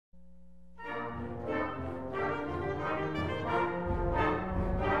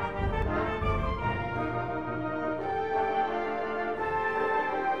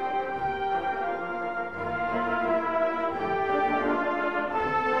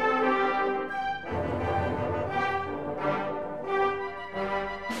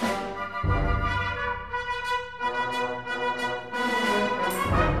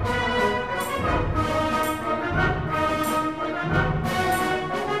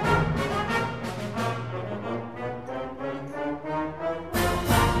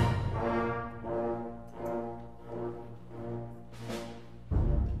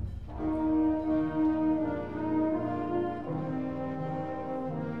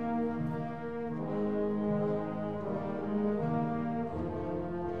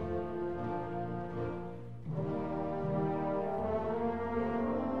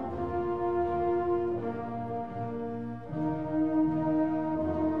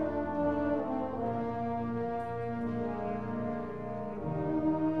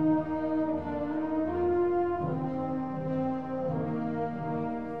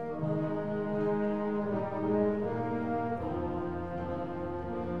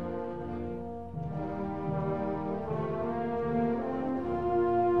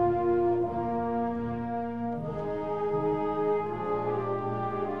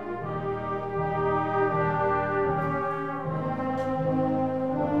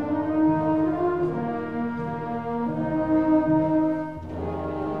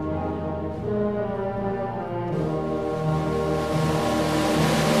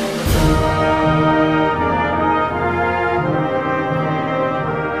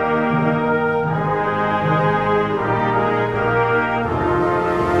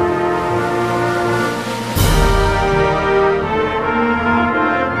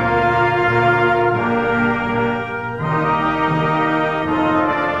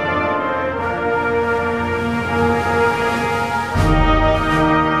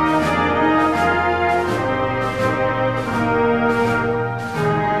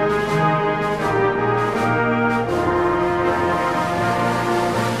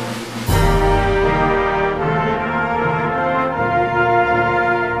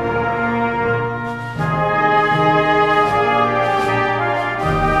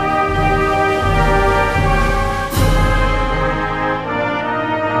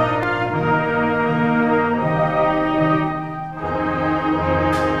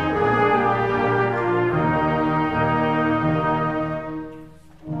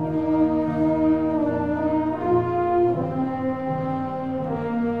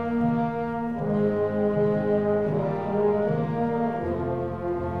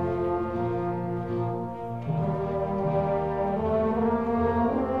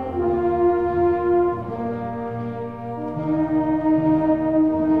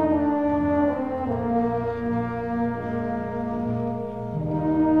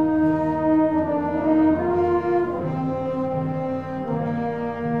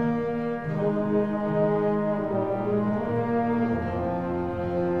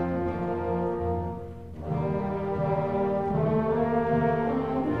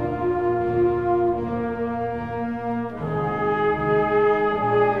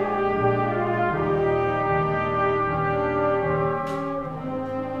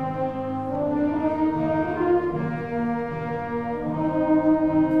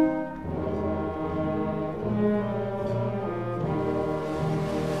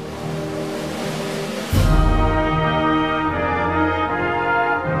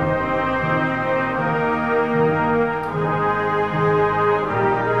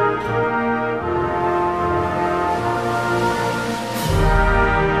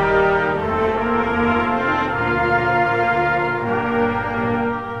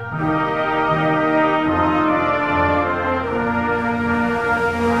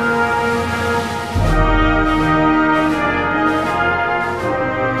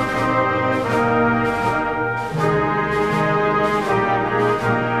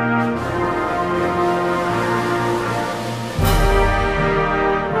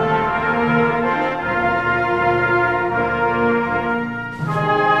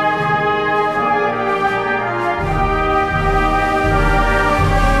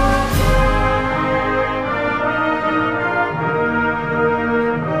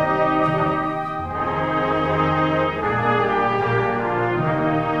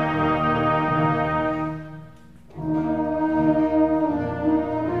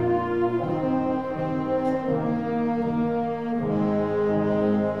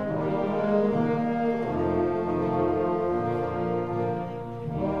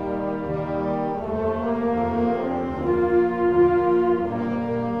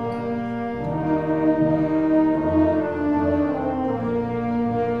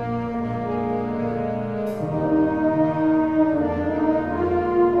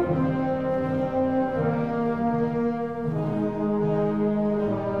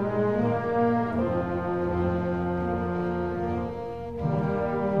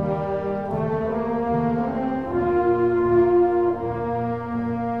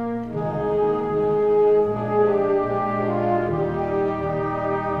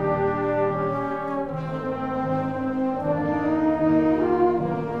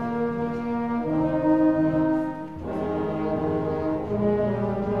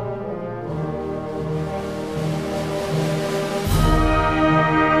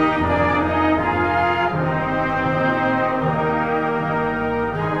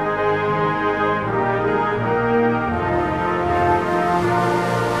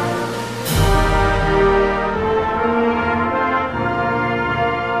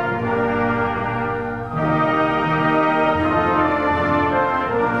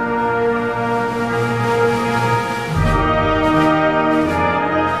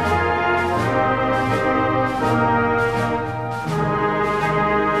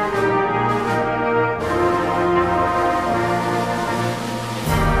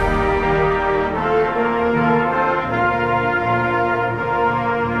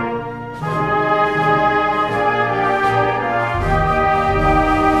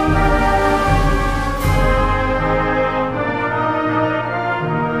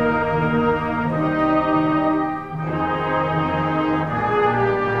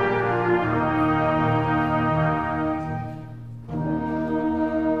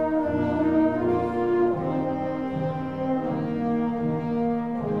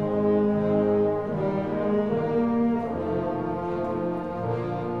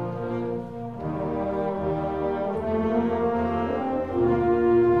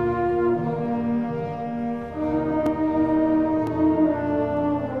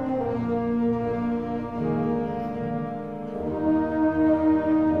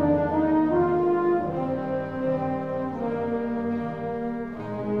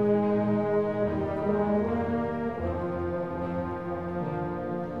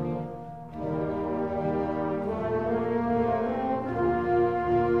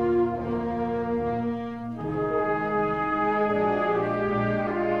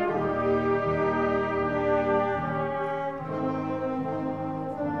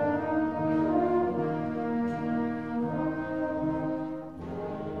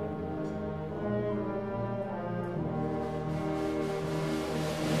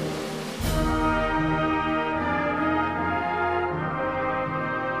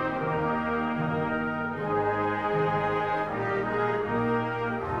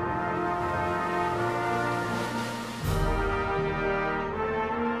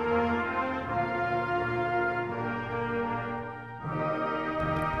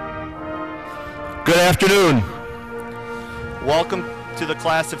Good afternoon. Welcome to the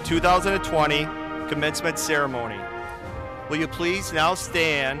class of 2020 commencement ceremony. Will you please now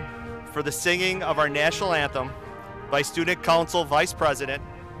stand for the singing of our national anthem by Student Council Vice President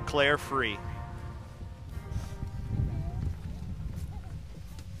Claire Free.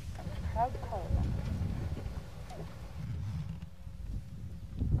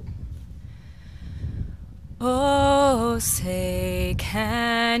 Oh, say,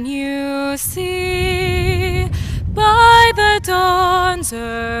 can you see by the dawn's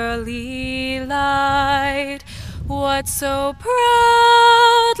early light what so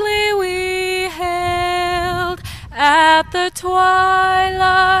proudly we hailed at the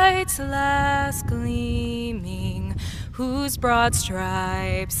twilight's last gleaming, whose broad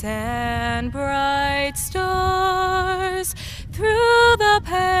stripes and bright stars through the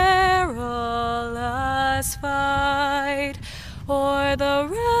perilous fight o'er the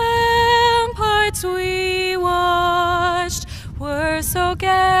ramparts we watched were so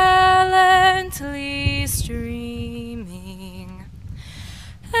gallantly streaming,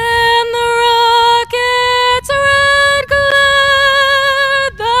 and the rocket's red glare,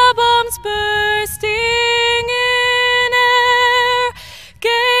 the bombs bursting in air,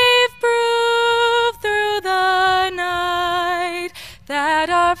 gave proof through the night that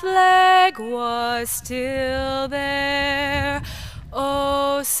our flag was still there.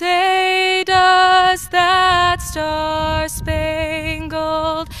 Oh, say, does that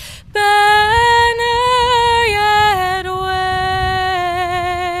star-spangled banner yet wave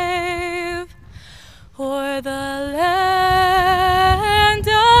o'er the land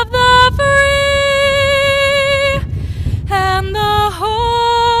of the free and the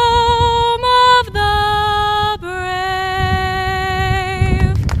home of the brave?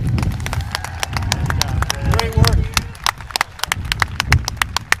 Great work.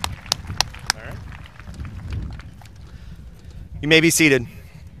 All right. You may be seated.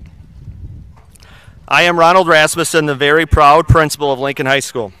 I am Ronald Rasmussen, the very proud principal of Lincoln High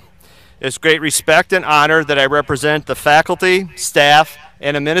School. It's great respect and honor that I represent the faculty, staff,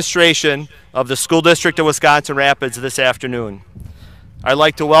 and administration of the School District of Wisconsin Rapids this afternoon. I'd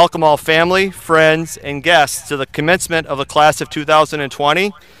like to welcome all family, friends, and guests to the commencement of the class of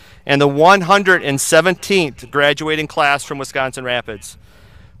 2020 and the 117th graduating class from Wisconsin Rapids.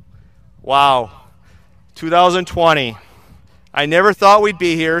 Wow, 2020. I never thought we'd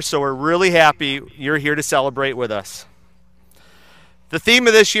be here, so we're really happy you're here to celebrate with us. The theme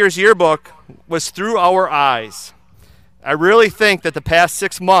of this year's yearbook was Through Our Eyes. I really think that the past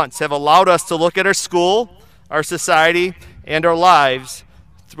 6 months have allowed us to look at our school, our society, and our lives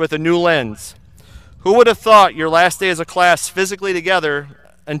with a new lens. Who would have thought your last day as a class physically together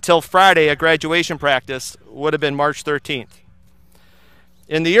until Friday at graduation practice would have been March 13th?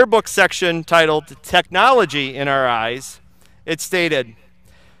 In the yearbook section titled Technology in Our Eyes, it stated,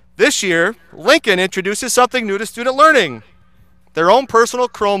 this year, Lincoln introduces something new to student learning, their own personal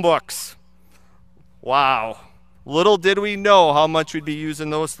Chromebooks. Wow, little did we know how much we'd be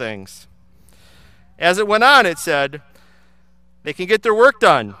using those things. As it went on, it said, they can get their work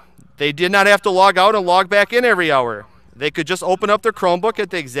done. They did not have to log out and log back in every hour. They could just open up their Chromebook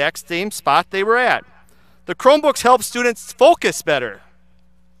at the exact same spot they were at. The Chromebooks help students focus better.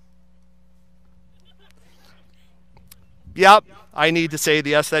 Yep, I need to say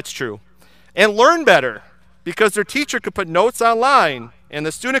yes, that's true. And learn better, because their teacher could put notes online and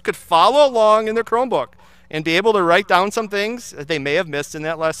the student could follow along in their Chromebook and be able to write down some things that they may have missed in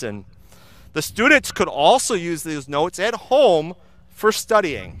that lesson. The students could also use these notes at home for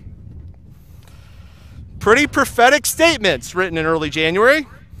studying. Pretty prophetic statements written in early January.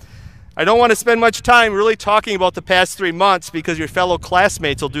 I don't want to spend much time really talking about the past 3 months because your fellow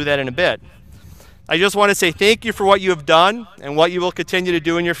classmates will do that in a bit. I just want to say thank you for what you have done and what you will continue to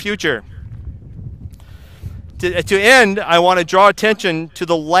do in your future. To end, I want to draw attention to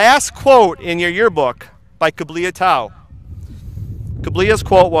the last quote in your yearbook by Kublai Tau. Kublai's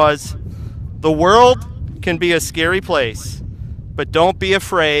quote was, "The world can be a scary place, but don't be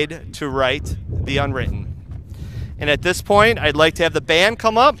afraid to write the unwritten." And at this point, I'd like to have the band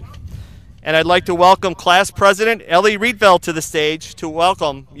come up, and I'd like to welcome Class President Ellie Rietveld to the stage to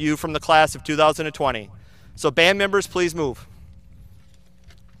welcome you from the class of 2020. So band members, please move.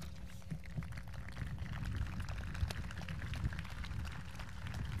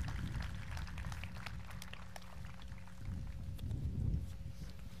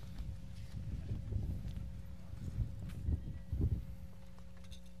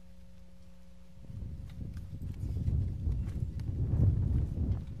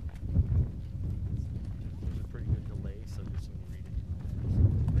 There's a pretty good delay, so just when you read it.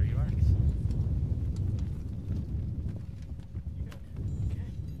 There you are.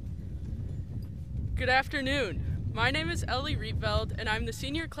 Good afternoon. My name is Ellie Rietveld, and I'm the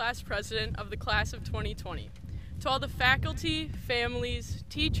senior class president of the class of 2020. To all the faculty, families,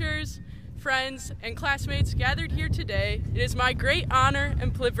 teachers, friends, and classmates gathered here today, it is my great honor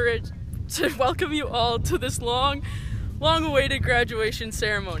and privilege to welcome you all to this long-awaited graduation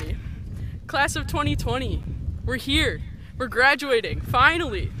ceremony. Class of 2020, we're here. We're graduating,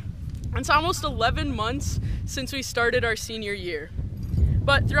 finally. It's almost 11 months since we started our senior year.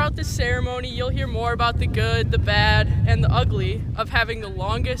 But throughout this ceremony, you'll hear more about the good, the bad, and the ugly of having the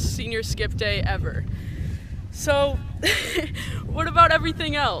longest senior skip day ever. So, what about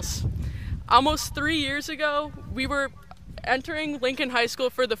everything else? Almost 3 years ago, we were entering Lincoln High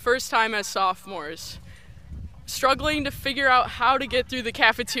School for the first time as sophomores, struggling to figure out how to get through the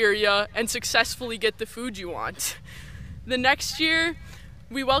cafeteria and successfully get the food you want. The next year,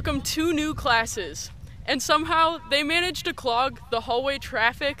 we welcomed 2 new classes, and somehow they managed to clog the hallway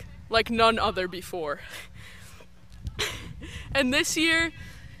traffic like none other before. And this year,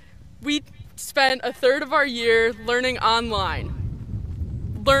 we spent a third of our year learning online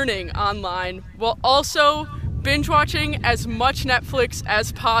while also binge watching as much Netflix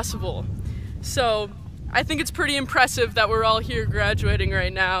as possible. So I think it's pretty impressive that we're all here graduating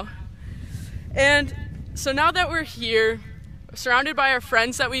right now. And so now that we're here, surrounded by our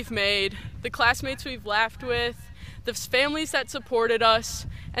friends that we've made, the classmates we've laughed with, the families that supported us,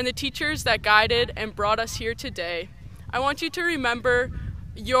 and the teachers that guided and brought us here today, I want you to remember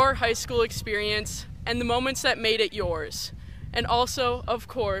your high school experience and the moments that made it yours. And also, of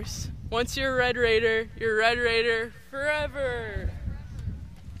course, once you're a Red Raider, you're a Red Raider forever.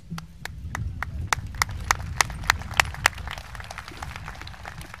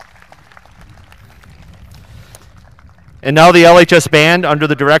 And now the LHS Band under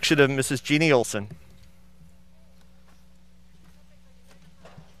the direction of Mrs. Jeannie Olson.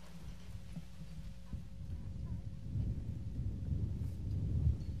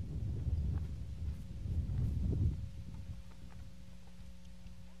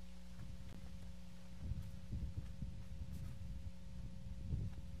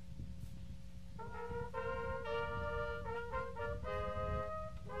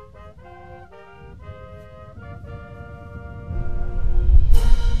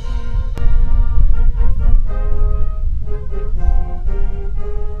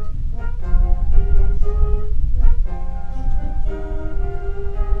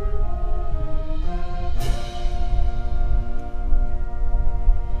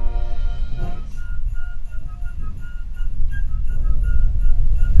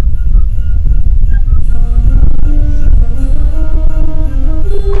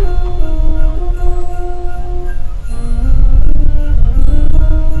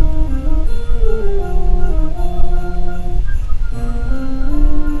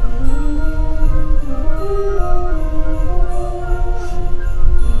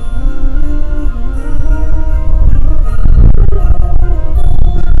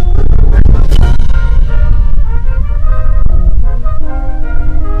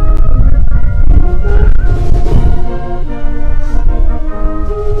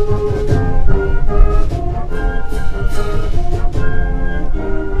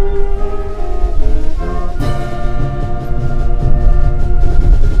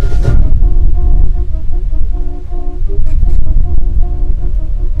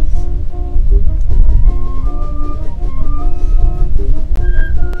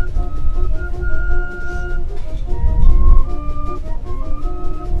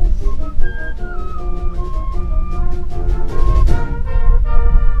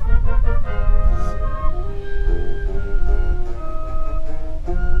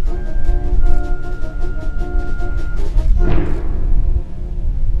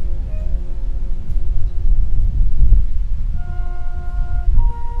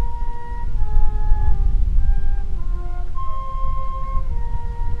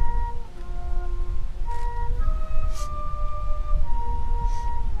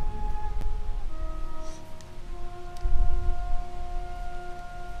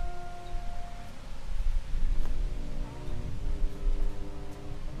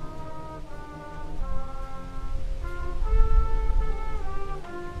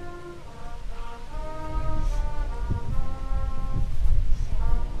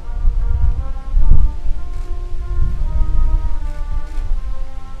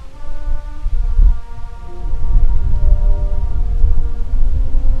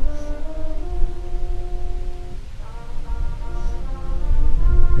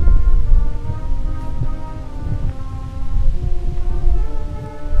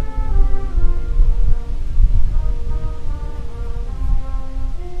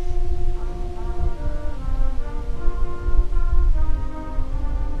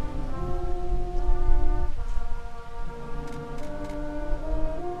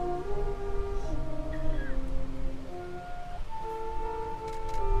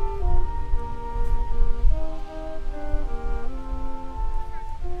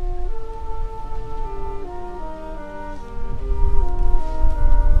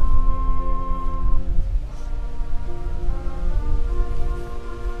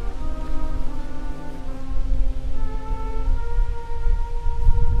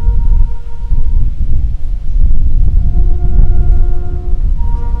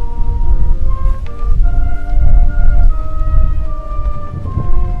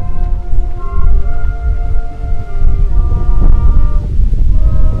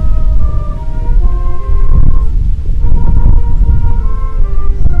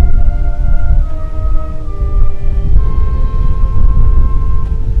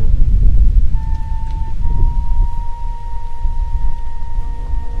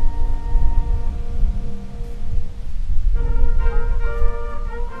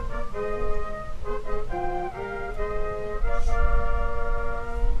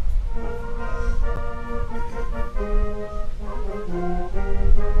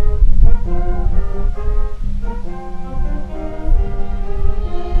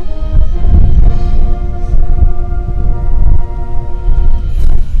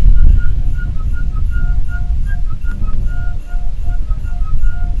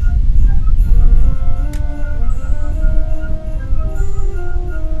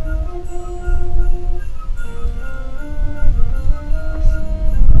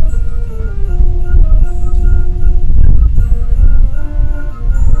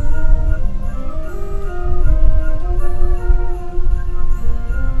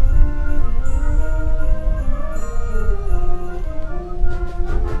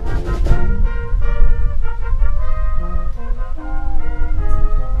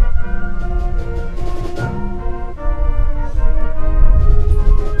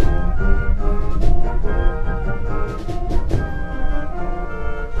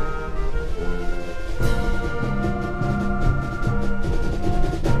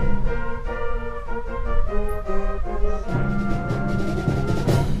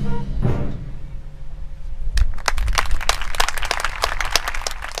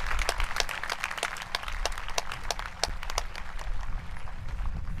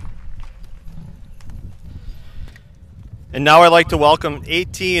 And now I'd like to welcome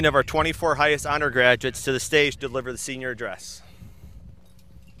 18 of our 24 highest honor graduates to the stage to deliver the senior address.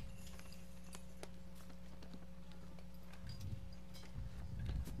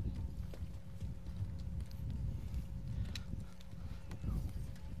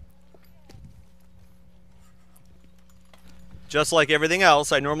 Just like everything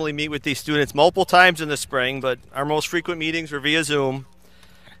else, I normally meet with these students multiple times in the spring, but our most frequent meetings were via Zoom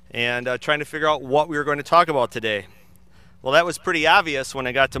and trying to figure out what we were going to talk about today. Well, that was pretty obvious when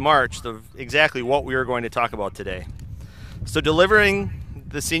I got to March, exactly what we were going to talk about today. So delivering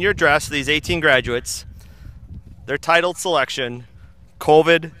the senior address to these 18 graduates, their titled selection,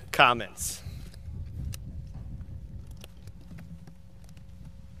 COVID Comments.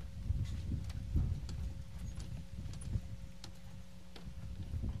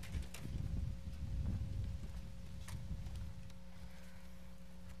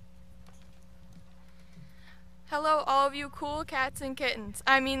 Hello, all of you cool cats and kittens.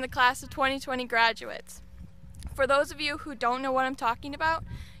 I mean the class of 2020 graduates. For those of you who don't know what I'm talking about,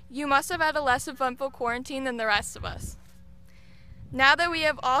 you must have had a less eventful quarantine than the rest of us. Now that we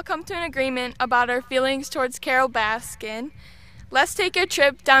have all come to an agreement about our feelings towards Carol Baskin, let's take a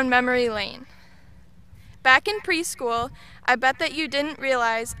trip down memory lane. Back in preschool, I bet that you didn't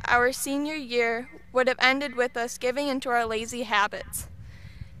realize our senior year would have ended with us giving into our lazy habits.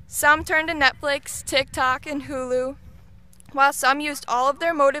 Some turned to Netflix, TikTok, and Hulu, while some used all of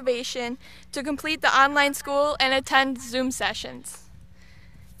their motivation to complete the online school and attend Zoom sessions.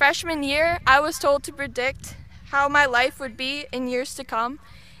 Freshman year, I was told to predict how my life would be in years to come,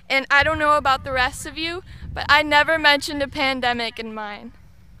 and I don't know about the rest of you, but I never mentioned a pandemic in mine.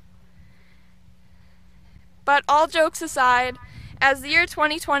 But all jokes aside, as the year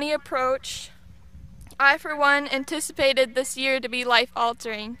 2020 approached, I, for one, anticipated this year to be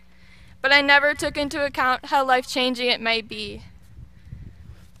life-altering, but I never took into account how life-changing it might be.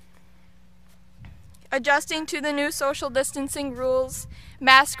 Adjusting to the new social distancing rules,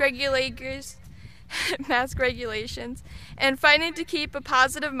 mask regulations, and fighting to keep a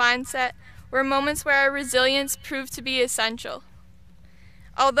positive mindset were moments where our resilience proved to be essential.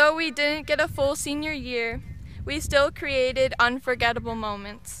 Although we didn't get a full senior year, we still created unforgettable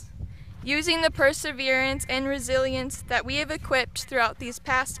moments. Using the perseverance and resilience that we have equipped throughout these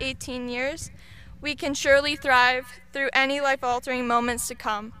past 18 years, we can surely thrive through any life-altering moments to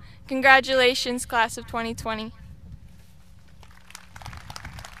come. Congratulations, class of 2020.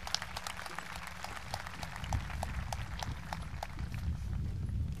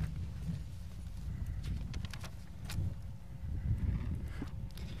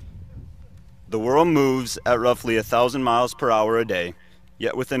 The world moves at roughly 1,000 miles per hour a day.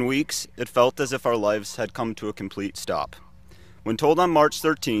 Yet within weeks, it felt as if our lives had come to a complete stop. When told on March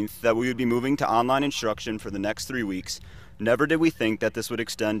 13th that we would be moving to online instruction for the next 3 weeks, never did we think that this would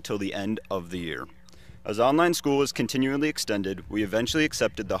extend till the end of the year. As online school was continually extended, we eventually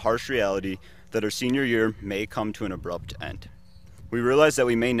accepted the harsh reality that our senior year may come to an abrupt end. We realized that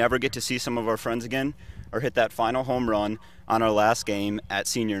we may never get to see some of our friends again or hit that final home run on our last game at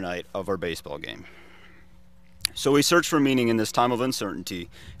senior night of our baseball game. So we searched for meaning in this time of uncertainty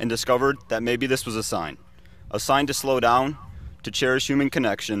and discovered that maybe this was a sign to slow down, to cherish human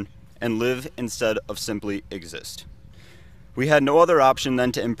connection, and live instead of simply exist. We had no other option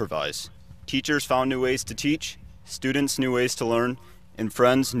than to improvise. Teachers found new ways to teach, students new ways to learn, and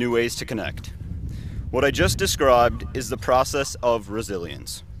friends new ways to connect. What I just described is the process of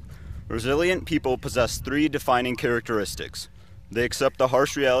resilience. Resilient people possess 3 defining characteristics. They accept the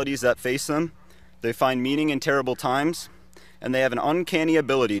harsh realities that face them, they find meaning in terrible times, and they have an uncanny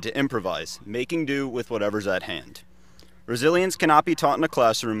ability to improvise, making do with whatever's at hand. Resilience cannot be taught in a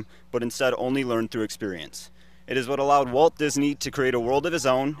classroom, but instead only learned through experience. It is what allowed Walt Disney to create a world of his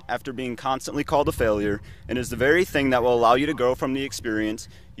own after being constantly called a failure, and is the very thing that will allow you to grow from the experience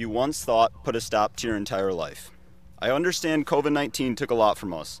you once thought put a stop to your entire life. I understand COVID-19 took a lot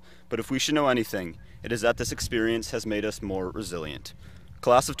from us, but if we should know anything, it is that this experience has made us more resilient.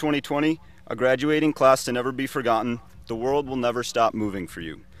 Class of 2020, a graduating class to never be forgotten, the world will never stop moving for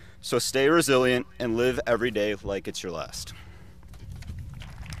you. So stay resilient and live every day like it's your last.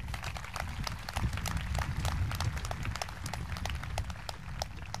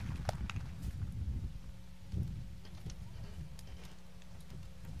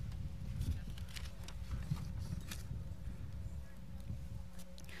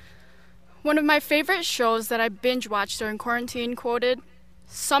 One of my favorite shows that I binge watched during quarantine quoted,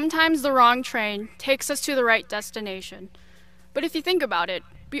 "Sometimes the wrong train takes us to the right destination." But if you think about it,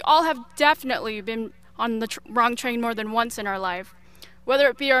 we all have definitely been on the wrong train more than once in our life. Whether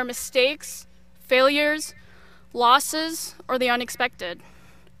it be our mistakes, failures, losses, or the unexpected.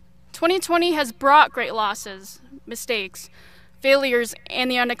 2020 has brought great losses, mistakes, failures,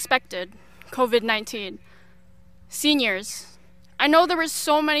 and the unexpected, COVID-19. Seniors, I know there were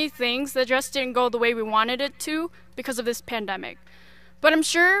so many things that just didn't go the way we wanted it to because of this pandemic, but I'm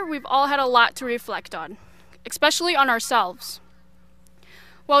sure we've all had a lot to reflect on, especially on ourselves.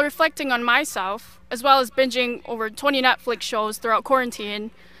 While reflecting on myself, as well as binging over 20 Netflix shows throughout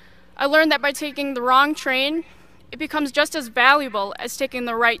quarantine, I learned that by taking the wrong train, it becomes just as valuable as taking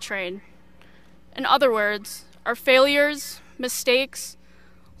the right train. In other words, our failures, mistakes,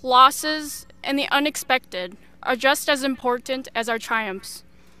 losses, and the unexpected are just as important as our triumphs.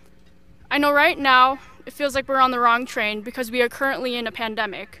 I know right now it feels like we're on the wrong train because we are currently in a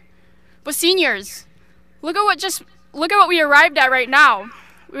pandemic. But seniors, look at what we arrived at right now.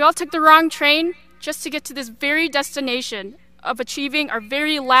 We all took the wrong train just to get to this very destination of achieving our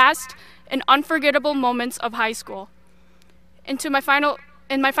very last and unforgettable moments of high school. And in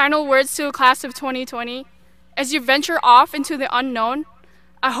my final words to the class of 2020, as you venture off into the unknown,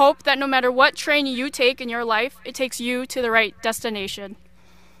 I hope that no matter what train you take in your life, it takes you to the right destination.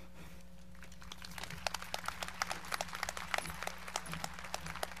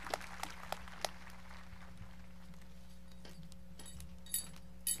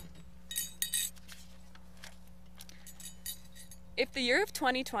 If the year of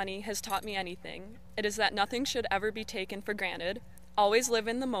 2020 has taught me anything, it is that nothing should ever be taken for granted, always live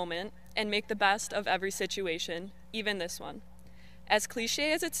in the moment, and make the best of every situation, even this one. As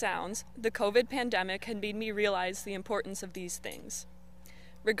cliche as it sounds, the COVID pandemic had made me realize the importance of these things.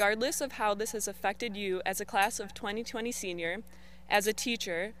 Regardless of how this has affected you as a class of 2020 senior, as a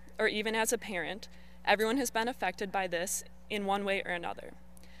teacher, or even as a parent, everyone has been affected by this in one way or another.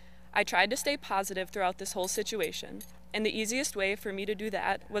 I tried to stay positive throughout this whole situation, and the easiest way for me to do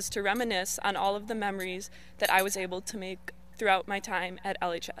that was to reminisce on all of the memories that I was able to make throughout my time at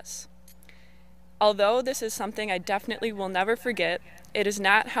LHS. Although this is something I definitely will never forget, it is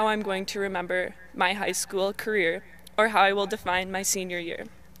not how I'm going to remember my high school career or how I will define my senior year.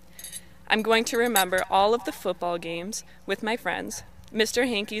 I'm going to remember all of the football games with my friends, Mr.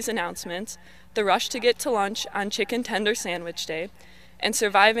 Hankey's announcements, the rush to get to lunch on Chicken Tender Sandwich Day, and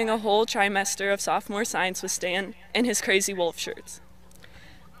surviving a whole trimester of sophomore science with Stan and his crazy wolf shirts.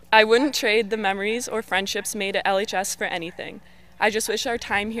 I wouldn't trade the memories or friendships made at LHS for anything. I just wish our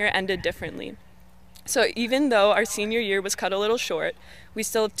time here ended differently. So even though our senior year was cut a little short, we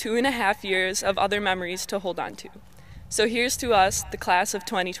still have 2.5 years of other memories to hold on to. So here's to us, the class of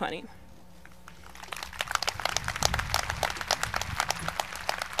 2020.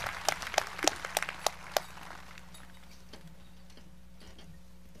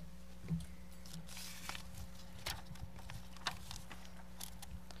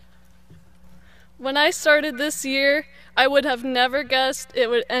 When I started this year, I would have never guessed it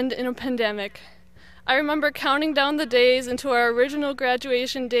would end in a pandemic. I remember counting down the days into our original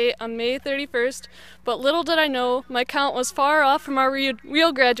graduation date on May 31st, but little did I know my count was far off from our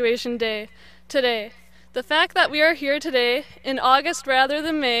real graduation day today. The fact that we are here today, in August rather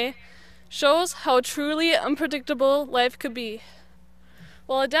than May, shows how truly unpredictable life could be.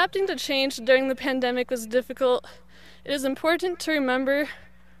 While adapting to change during the pandemic was difficult, it is an important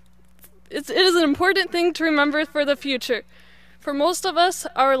thing to remember for the future. For most of us,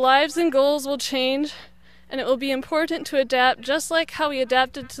 our lives and goals will change, and it will be important to adapt just like how we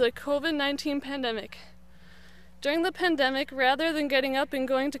adapted to the COVID-19 pandemic. During the pandemic, rather than getting up and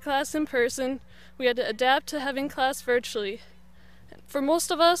going to class in person, we had to adapt to having class virtually. For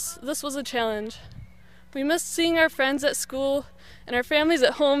most of us, this was a challenge. We missed seeing our friends at school, and our families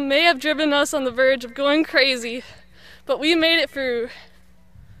at home may have driven us on the verge of going crazy, but we made it through.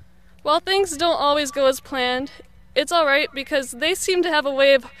 While things don't always go as planned, it's alright because they seem to have a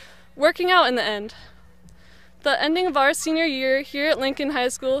way of working out in the end. The ending of our senior year here at Lincoln High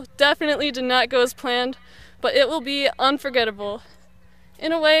School definitely did not go as planned, but it will be unforgettable.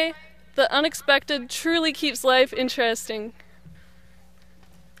 In a way, the unexpected truly keeps life interesting.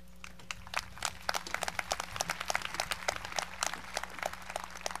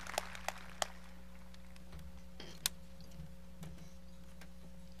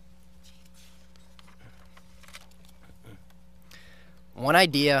 One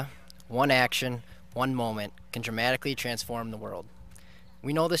idea, one action, one moment can dramatically transform the world.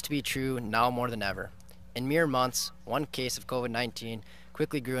 We know this to be true now more than ever. In mere months, one case of COVID-19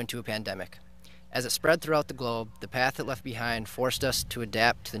 quickly grew into a pandemic. As it spread throughout the globe, the path it left behind forced us to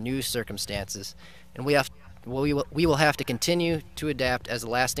adapt to the new circumstances, and we will have to continue to adapt as the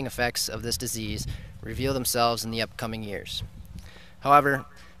lasting effects of this disease reveal themselves in the upcoming years. However,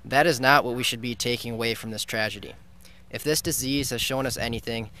 That is not what we should be taking away from this tragedy. If this disease has shown us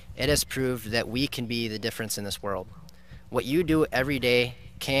anything, it has proved that we can be the difference in this world. What you do every day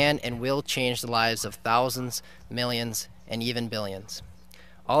can and will change the lives of thousands, millions, and even billions.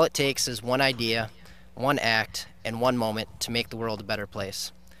 All it takes is one idea, one act, and one moment to make the world a better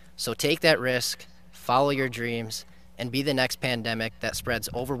place. So take that risk, follow your dreams, and be the next pandemic that spreads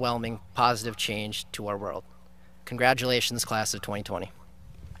overwhelming positive change to our world. Congratulations, class of 2020.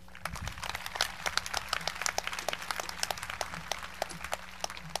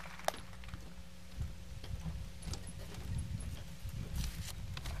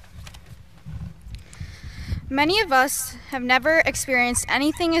 Many of us have never experienced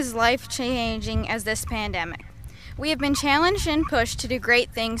anything as life-changing as this pandemic. We have been challenged and pushed to do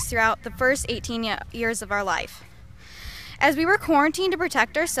great things throughout the first 18 years of our life. As we were quarantined to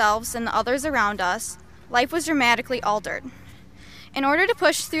protect ourselves and the others around us, life was dramatically altered. In order to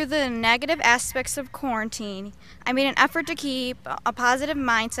push through the negative aspects of quarantine, I made an effort to keep a positive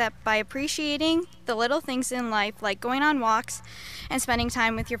mindset by appreciating the little things in life, like going on walks and spending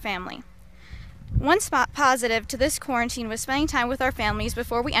time with your family. One spot positive to this quarantine was spending time with our families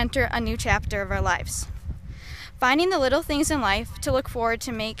before we enter a new chapter of our lives. Finding the little things in life to look forward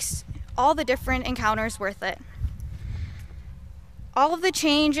to makes all the different encounters worth it. All of the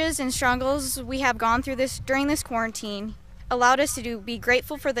changes and struggles we have gone through during this quarantine allowed us to be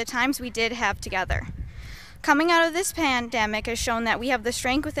grateful for the times we did have together. Coming out of this pandemic has shown that we have the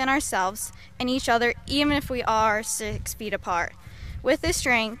strength within ourselves and each other, even if we are 6 feet apart. With this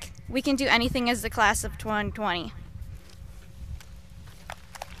strength, we can do anything as the class of 2020.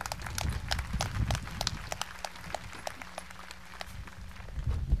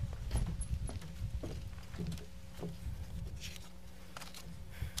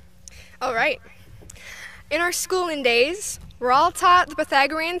 All right. In our schooling days, we're all taught the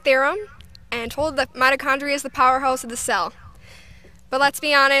Pythagorean theorem and told that mitochondria is the powerhouse of the cell. But let's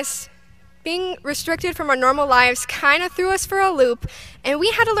be honest, being restricted from our normal lives kind of threw us for a loop, and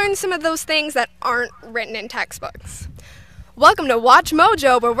we had to learn some of those things that aren't written in textbooks. Welcome to Watch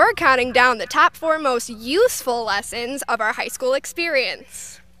Mojo, where we're counting down the top 4 most useful lessons of our high school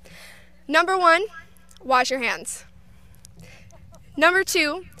experience. Number 1, wash your hands. Number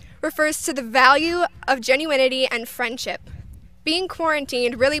 2 refers to the value of genuinity and friendship. Being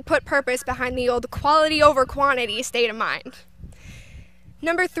quarantined really put purpose behind the old quality over quantity state of mind.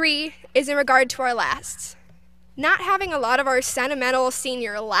 Number 3 is in regard to our lasts. Not having a lot of our sentimental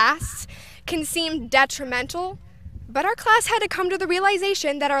senior lasts can seem detrimental, but our class had to come to the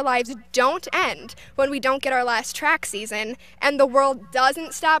realization that our lives don't end when we don't get our last track season, and the world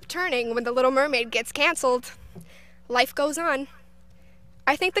doesn't stop turning when The Little Mermaid gets canceled. Life goes on.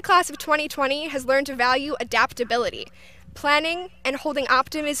 I think the class of 2020 has learned to value adaptability, planning, and holding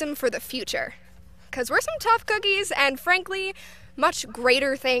optimism for the future. Because we're some tough cookies, and frankly, much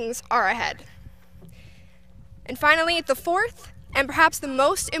greater things are ahead. And finally, the 4th, and perhaps the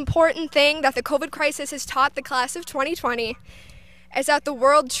most important thing that the COVID crisis has taught the class of 2020 is that the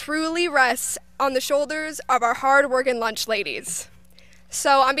world truly rests on the shoulders of our hard-working lunch ladies.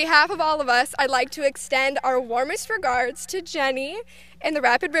 So on behalf of all of us, I'd like to extend our warmest regards to Jenny in the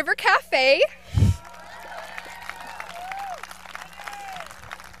Rapid River Cafe.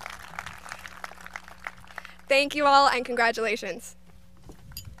 Thank you all, and congratulations.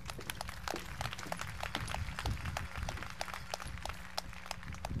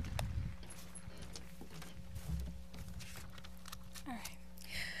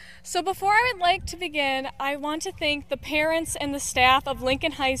 So before I would like to begin, I want to thank the parents and the staff of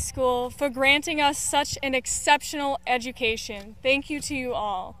Lincoln High School for granting us such an exceptional education. Thank you to you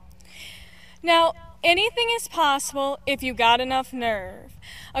all. Now, anything is possible if you got enough nerve.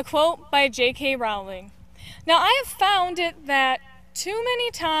 A quote by J.K. Rowling. Now, I have found it that too many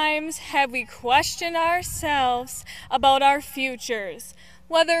times have we questioned ourselves about our futures,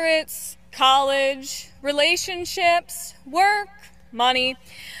 whether it's college, relationships, work, money.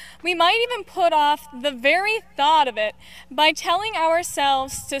 We might even put off the very thought of it by telling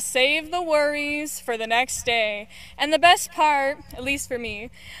ourselves to save the worries for the next day. And the best part, at least for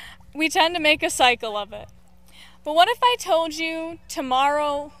me, we tend to make a cycle of it. But what if I told you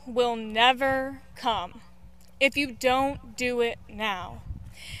tomorrow will never come if you don't do it now?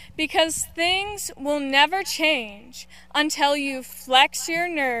 Because things will never change until you flex your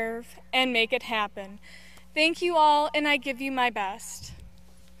nerve and make it happen. Thank you all, and I give you my best.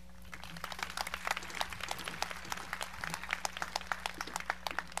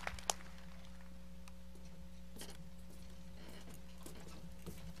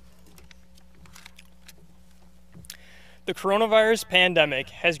 The The coronavirus pandemic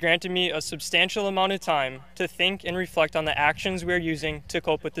has granted me a substantial amount of time to think and reflect on the actions we are using to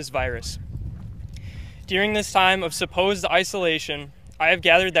cope with this virus. During this time of supposed isolation, I have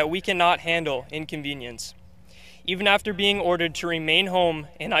gathered that we cannot handle inconvenience. Even after being ordered to remain home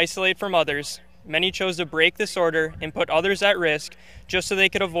and isolate from others, many chose to break this order and put others at risk just so they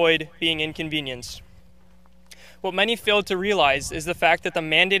could avoid being inconvenienced. What many failed to realize is the fact that the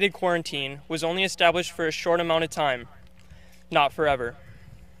mandated quarantine was only established for a short amount of time, not forever.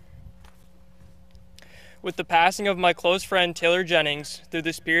 With the passing of my close friend Taylor Jennings through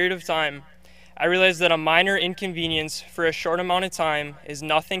this period of time, I realized that a minor inconvenience for a short amount of time is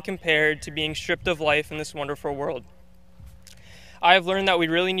nothing compared to being stripped of life in this wonderful world. I have learned that we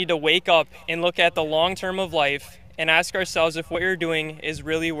really need to wake up and look at the long term of life and ask ourselves if what you're doing is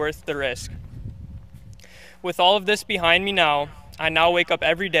really worth the risk. With all of this behind me now, I now wake up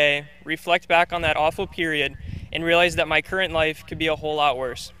every day, reflect back on that awful period, and realize that my current life could be a whole lot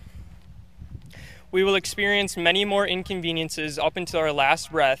worse. We will experience many more inconveniences up until our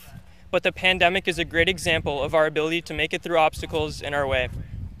last breath, but the pandemic is a great example of our ability to make it through obstacles in our way.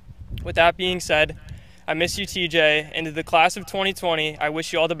 With that being said, I miss you, TJ, and to the class of 2020, I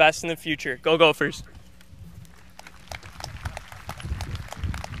wish you all the best in the future. Go Gophers!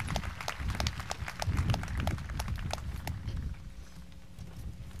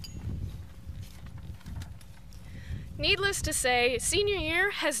 Needless to say, senior year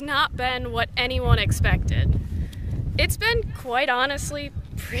has not been what anyone expected. It's been, quite honestly,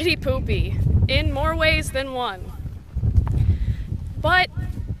 pretty poopy, in more ways than one. But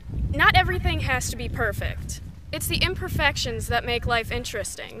not everything has to be perfect. It's the imperfections that make life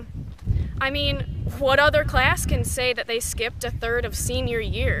interesting. I mean, what other class can say that they skipped a third of senior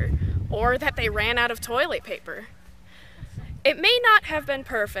year, or that they ran out of toilet paper? It may not have been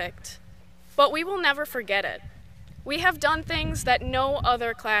perfect, but we will never forget it. We have done things that no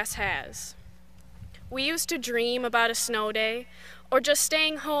other class has. We used to dream about a snow day, or just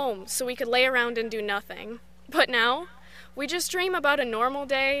staying home so we could lay around and do nothing. But now, we just dream about a normal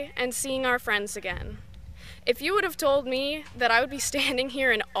day and seeing our friends again. If you would have told me that I would be standing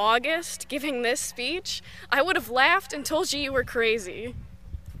here in August giving this speech, I would have laughed and told you were crazy.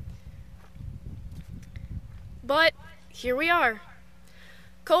 But here we are.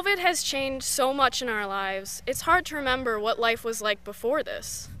 COVID has changed so much in our lives, it's hard to remember what life was like before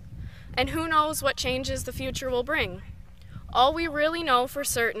this. And who knows what changes the future will bring. All we really know for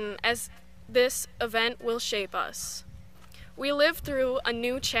certain is this event will shape us. We live through a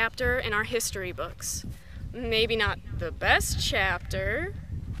new chapter in our history books. Maybe not the best chapter,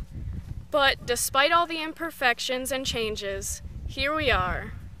 but despite all the imperfections and changes, here we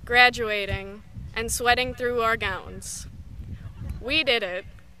are, graduating and sweating through our gowns. We did it,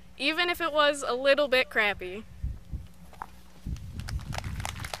 even if it was a little bit crappy.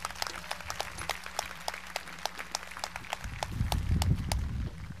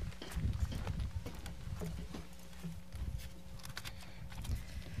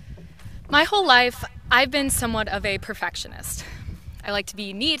 My whole life, I've been somewhat of a perfectionist. I like to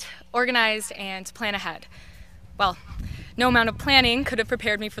be neat, organized, and plan ahead. Well, no amount of planning could have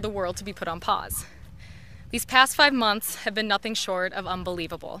prepared me for the world to be put on pause. These past 5 months have been nothing short of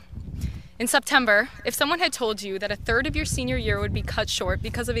unbelievable. In September, if someone had told you that a third of your senior year would be cut short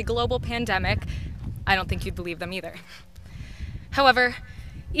because of a global pandemic, I don't think you'd believe them either. However,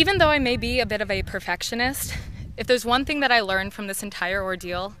 even though I may be a bit of a perfectionist, if there's one thing that I learned from this entire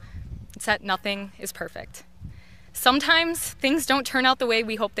ordeal, it's that nothing is perfect. Sometimes things don't turn out the way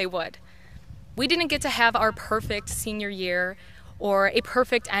we hoped they would. We didn't get to have our perfect senior year or a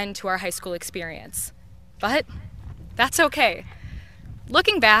perfect end to our high school experience. But that's okay.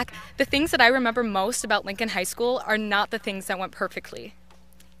 Looking back, the things that I remember most about Lincoln High School are not the things that went perfectly.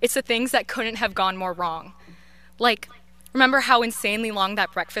 It's the things that couldn't have gone more wrong. Like, remember how insanely long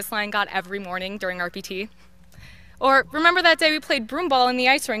that breakfast line got every morning during RPT? Or remember that day we played broomball in the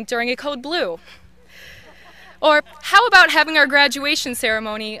ice rink during a code blue? Or how about having our graduation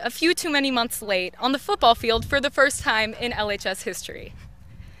ceremony a few too many months late on the football field for the first time in LHS history?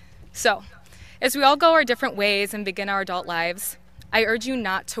 So, as we all go our different ways and begin our adult lives, I urge you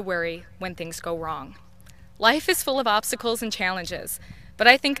not to worry when things go wrong. Life is full of obstacles and challenges, but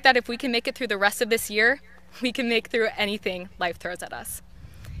I think that if we can make it through the rest of this year, we can make through anything life throws at us.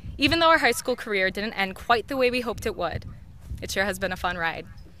 Even though our high school career didn't end quite the way we hoped it would, it sure has been a fun ride.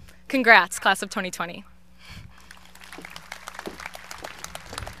 Congrats, class of 2020.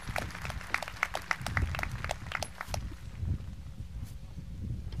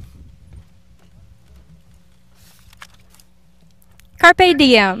 Carpe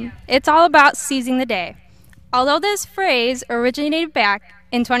diem. It's all about seizing the day. Although this phrase originated back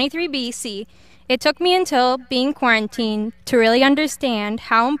in 23 BC, it took me until being quarantined to really understand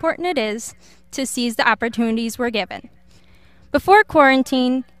how important it is to seize the opportunities we're given. Before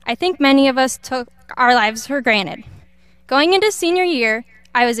quarantine, I think many of us took our lives for granted. Going into senior year,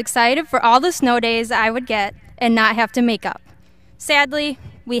 I was excited for all the snow days I would get and not have to make up. Sadly,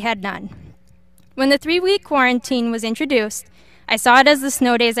 we had none. When the 3-week quarantine was introduced, I saw it as the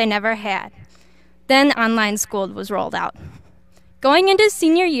snow days I never had. Then online school was rolled out. Going into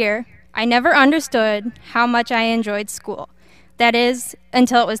senior year, I never understood how much I enjoyed school. That is,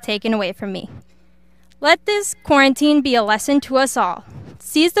 until it was taken away from me. Let this quarantine be a lesson to us all.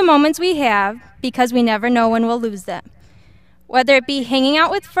 Seize the moments we have because we never know when we'll lose them. Whether it be hanging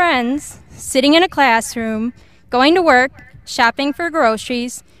out with friends, sitting in a classroom, going to work, shopping for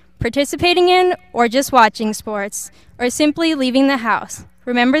groceries, participating in or just watching sports, or simply leaving the house.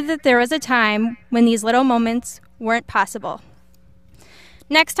 Remember that there was a time when these little moments weren't possible.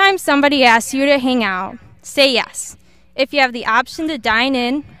 Next time somebody asks you to hang out, say yes. If you have the option to dine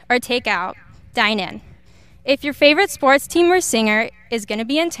in or take out, dine in. If your favorite sports team or singer is going to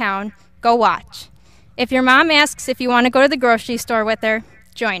be in town, go watch. If your mom asks if you want to go to the grocery store with her,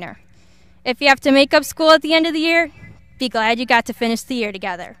 join her. If you have to make up school at the end of the year, be glad you got to finish the year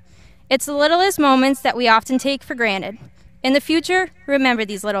together. It's the littlest moments that we often take for granted. In the future, remember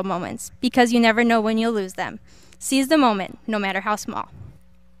these little moments because you never know when you'll lose them. Seize the moment, no matter how small.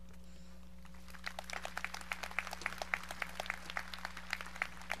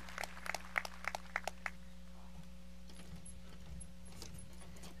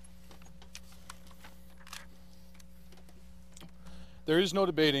 There is no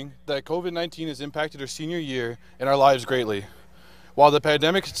debating that COVID-19 has impacted our senior year and our lives greatly. While the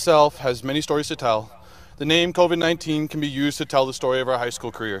pandemic itself has many stories to tell, the name COVID-19 can be used to tell the story of our high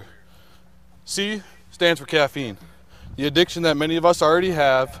school career. C stands for caffeine, the addiction that many of us already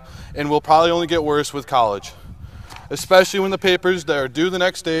have and will probably only get worse with college, especially when the papers that are due the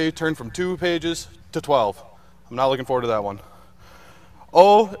next day turn from 2 pages to 12. I'm not looking forward to that one.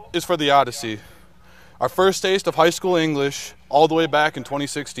 O is for the Odyssey, our first taste of high school English all the way back in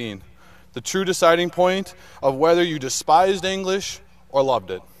 2016, the true deciding point of whether you despised English or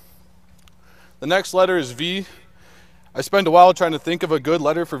loved it. The next letter is V. I spent a while trying to think of a good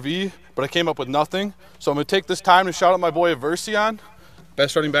letter for V, but I came up with nothing, so I'm going to take this time to shout out my boy Aversian,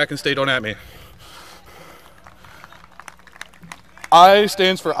 best running back in state, don't at me. I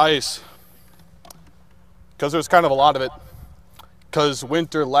stands for ice, because there's kind of a lot of it, because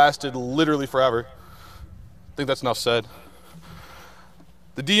winter lasted literally forever. I think that's enough said.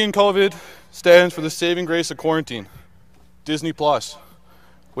 The D in COVID stands for the saving grace of quarantine, Disney Plus.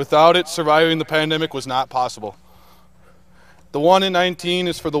 Without it, surviving the pandemic was not possible. The 1 in 19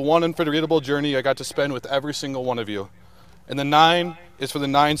 is for the one unforgettable journey I got to spend with every single one of you. And the 9 is for the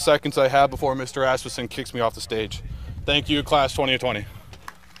 9 seconds I have before Mr. Asmussen kicks me off the stage. Thank you, class 2020.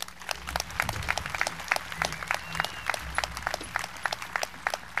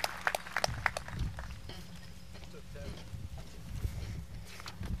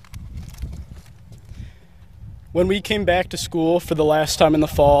 When we came back to school for the last time in the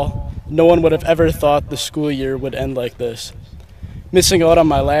fall, no one would have ever thought the school year would end like this. Missing out on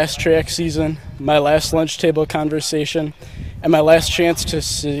my last track season, my last lunch table conversation, and my last chance to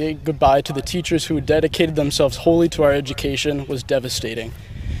say goodbye to the teachers who dedicated themselves wholly to our education was devastating.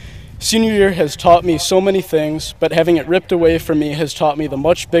 Senior year has taught me so many things, but having it ripped away from me has taught me the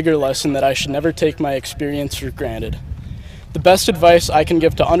much bigger lesson that I should never take my experience for granted. The best advice I can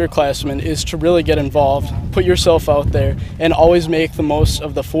give to underclassmen is to really get involved, put yourself out there, and always make the most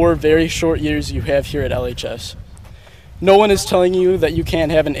of the 4 very short years you have here at LHS. No one is telling you that you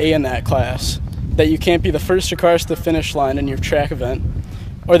can't have an A in that class, that you can't be the first across the finish line in your track event,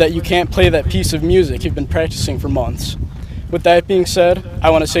 or that you can't play that piece of music you've been practicing for months. With that being said, I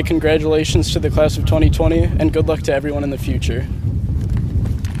want to say congratulations to the class of 2020 and good luck to everyone in the future.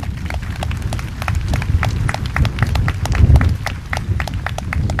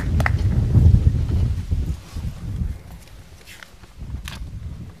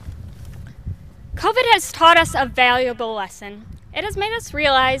 COVID has taught us a valuable lesson. It has made us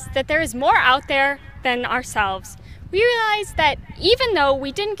realize that there is more out there than ourselves. We realize that even though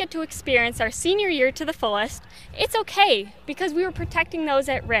we didn't get to experience our senior year to the fullest, it's okay because we were protecting those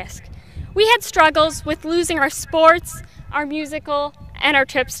at risk. We had struggles with losing our sports, our musical, and our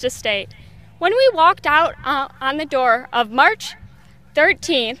trips to state. When we walked out on the door of March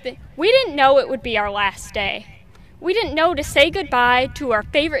 13th, we didn't know it would be our last day. We didn't know to say goodbye to our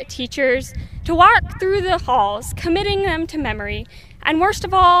favorite teachers, to walk through the halls, committing them to memory, and worst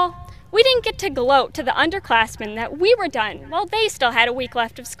of all, We didn't get to gloat to the underclassmen that we were done while they still had a week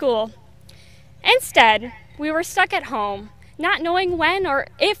left of school. Instead, we were stuck at home, not knowing when or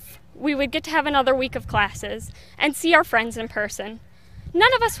if we would get to have another week of classes and see our friends in person.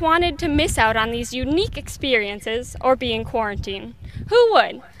 None of us wanted to miss out on these unique experiences or be in quarantine. Who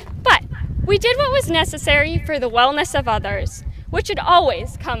would? But we did what was necessary for the wellness of others, which should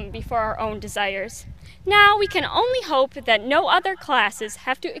always come before our own desires. Now we can only hope that no other classes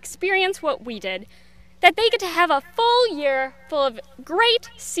have to experience what we did, that they get to have a full year full of great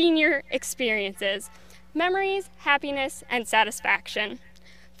senior experiences, memories, happiness, and satisfaction.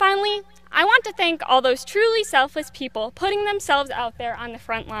 Finally, I want to thank all those truly selfless people putting themselves out there on the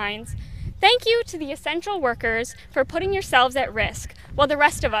front lines. Thank you to the essential workers for putting yourselves at risk while the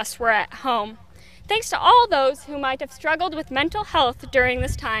rest of us were at home. Thanks to all those who might have struggled with mental health during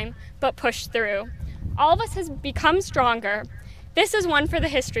this time but pushed through. All of us has become stronger. This is one for the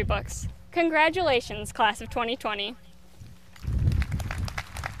history books. Congratulations, class of 2020.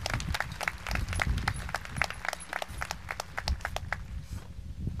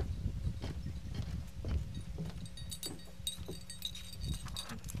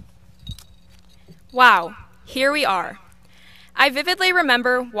 Wow, here we are. I vividly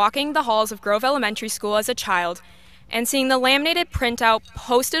remember walking the halls of Grove Elementary School as a child and seeing the laminated printout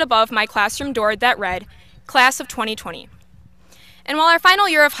posted above my classroom door that read, Class of 2020. And while our final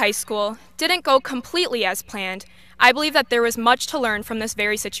year of high school didn't go completely as planned, I believe that there was much to learn from this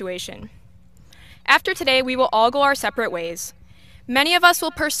very situation. After today, we will all go our separate ways. Many of us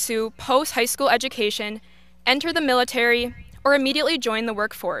will pursue post-high school education, enter the military, or immediately join the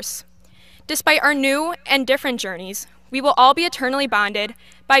workforce. Despite our new and different journeys, we will all be eternally bonded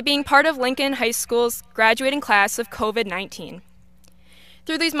by being part of Lincoln High School's graduating class of COVID-19.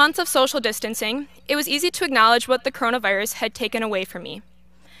 Through these months of social distancing, it was easy to acknowledge what the coronavirus had taken away from me.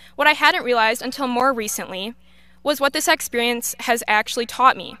 What I hadn't realized until more recently was what this experience has actually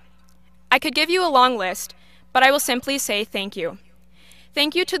taught me. I could give you a long list, but I will simply say thank you.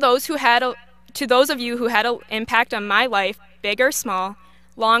 Thank you to those of you who had an impact on my life, big or small,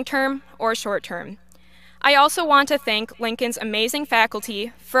 long-term or short-term. I also want to thank Lincoln's amazing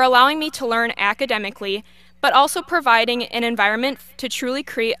faculty for allowing me to learn academically, but also providing an environment to truly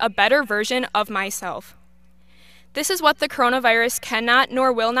create a better version of myself. This is what the coronavirus cannot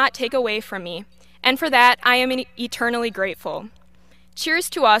nor will not take away from me, and for that I am eternally grateful. Cheers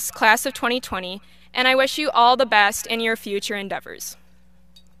to us, class of 2020, and I wish you all the best in your future endeavors.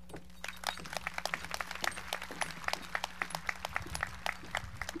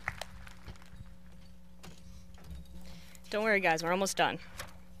 Don't worry, guys, we're almost done.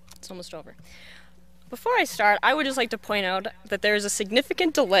 It's almost over. Before I start, I would just like to point out that there is a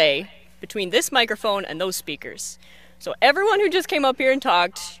significant delay between this microphone and those speakers. So everyone who just came up here and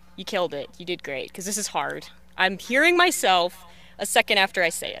talked, you killed it. You did great, because this is hard. I'm hearing myself a second after I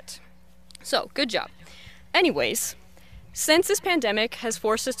say it. So, good job. Anyways, since this pandemic has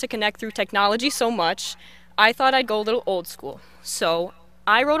forced us to connect through technology so much, I thought I'd go a little old school. So,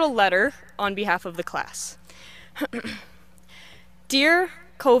 I wrote a letter on behalf of the class. Dear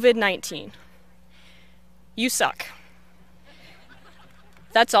COVID-19, you suck.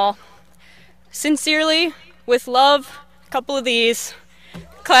 That's all. Sincerely, with love, a couple of these,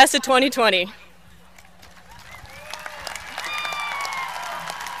 class of 2020.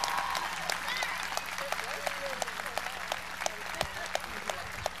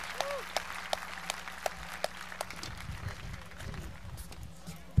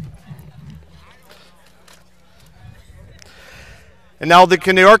 And now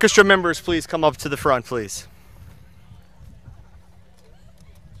can the orchestra members please come up to the front, please.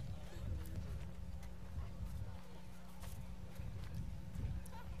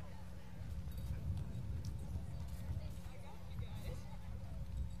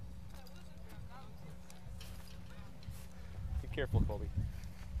 Be careful, Colby.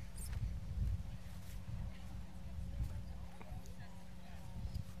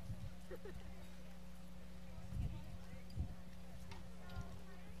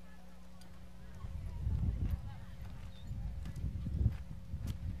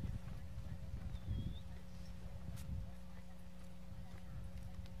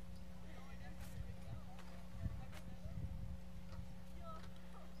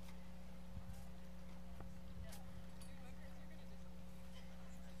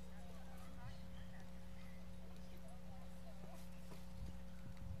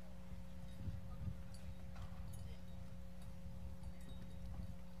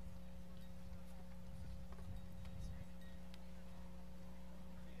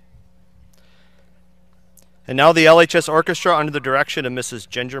 And now the LHS Orchestra under the direction of Mrs.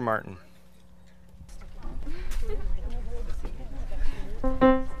 Ginger Martin.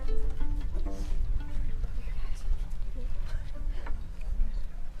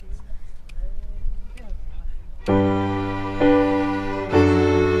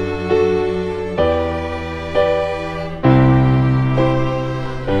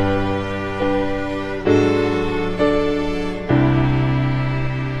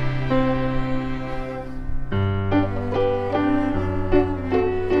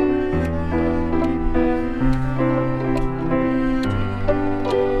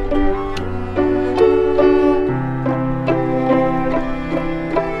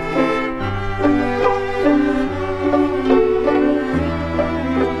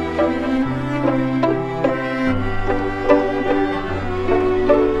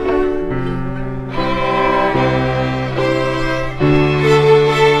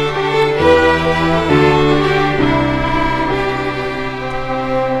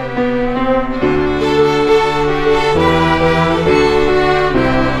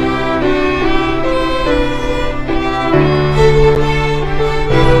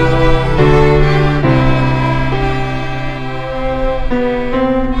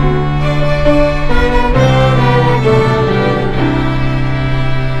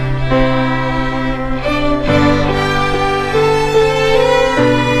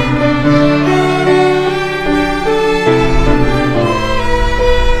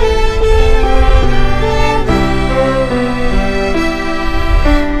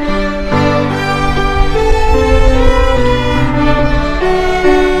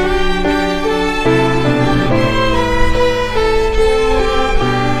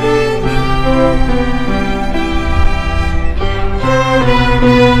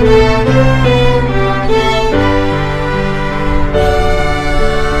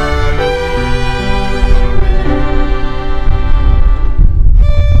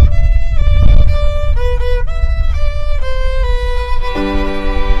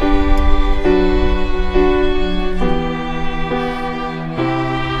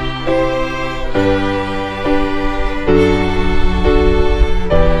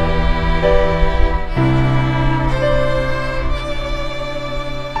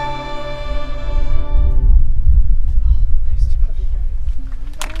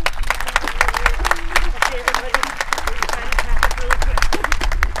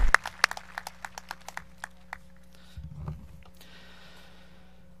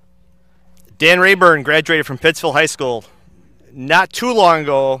 Dan Rayburn graduated from Pittsville High School not too long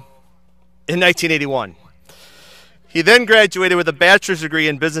ago in 1981. He then graduated with a bachelor's degree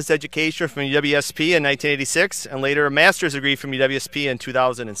in business education from UWSP in 1986 and later a master's degree from UWSP in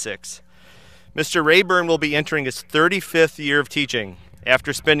 2006. Mr. Rayburn will be entering his 35th year of teaching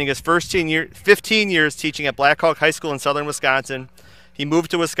after spending his first 15 years teaching at Blackhawk High School in southern Wisconsin. He moved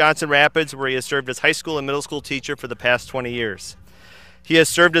to Wisconsin Rapids, where he has served as high school and middle school teacher for the past 20 years. He has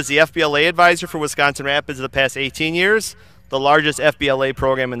served as the FBLA advisor for Wisconsin Rapids the past 18 years, the largest FBLA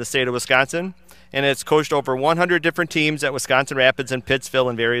program in the state of Wisconsin, and has coached over 100 different teams at Wisconsin Rapids and Pittsville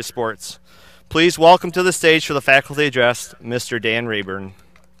in various sports. Please welcome to the stage for the faculty address, Mr. Dan Rayburn.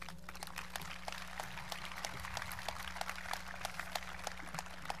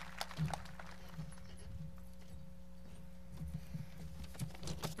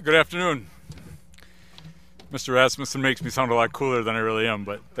 Good afternoon. Mr. Rasmussen makes me sound a lot cooler than I really am,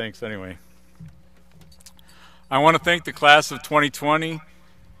 but thanks anyway. I want to thank the class of 2020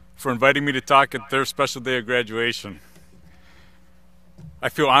 for inviting me to talk at their special day of graduation. I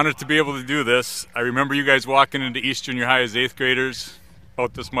feel honored to be able to do this. I remember you guys walking into East Junior High as 8th graders,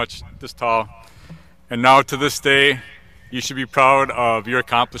 about this tall. And now to this day, you should be proud of your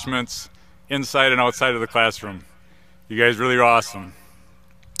accomplishments inside and outside of the classroom. You guys really are awesome.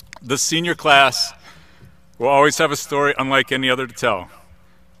 This senior class will always have a story unlike any other to tell.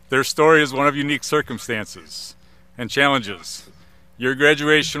 Their story is one of unique circumstances and challenges. Your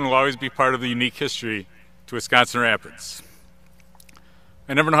graduation will always be part of the unique history to Wisconsin Rapids.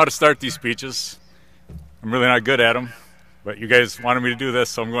 I never know how to start these speeches. I'm really not good at them, but you guys wanted me to do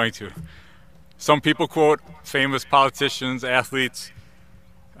this, so I'm going to. Some people quote famous politicians, athletes.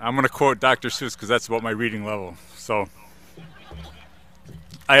 I'm going to quote Dr. Seuss because that's about my reading level. So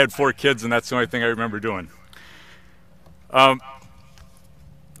I had 4 kids, and that's the only thing I remember doing. The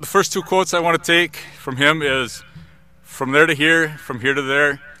first 2 quotes I want to take from him is, "From there to here, from here to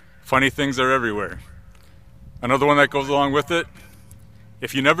there, funny things are everywhere." Another one that goes along with it,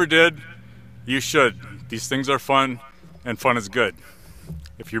 "If you never did, you should. These things are fun, and fun is good."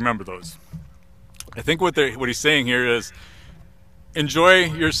 If you remember those. I think what he's saying here is, enjoy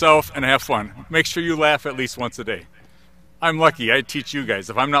yourself and have fun. Make sure you laugh at least once a day. I'm lucky, I teach you guys.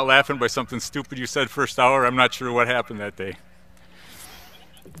 If I'm not laughing by something stupid you said first hour, I'm not sure what happened that day.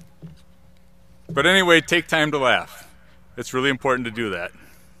 But anyway, take time to laugh. It's really important to do that.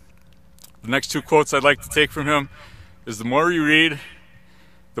 The next two quotes I'd like to take from him is the more you read,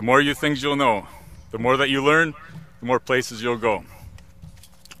 the more things you'll know. The more that you learn, the more places you'll go.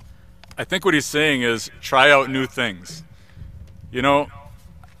 I think what he's saying is try out new things. You know,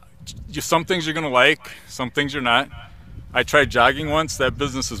 some things you're going to like, some things you're not. I tried jogging once. That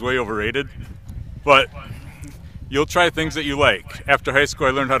business is way overrated. But you'll try things that you like. After high school,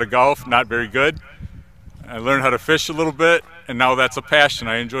 I learned how to golf, not very good. I learned how to fish a little bit, and now that's a passion.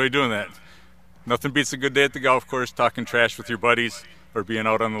 I enjoy doing that. Nothing beats a good day at the golf course, talking trash with your buddies, or being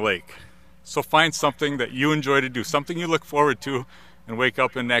out on the lake. So find something that you enjoy to do, something you look forward to and wake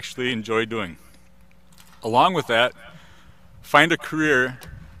up and actually enjoy doing. Along with that, find a career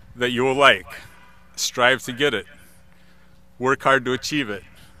that you will like. Strive to get it. Work hard to achieve it.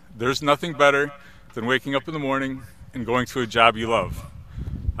 There's nothing better than waking up in the morning and going to a job you love.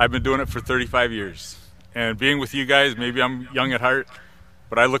 I've been doing it for 35 years. And being with you guys, maybe I'm young at heart,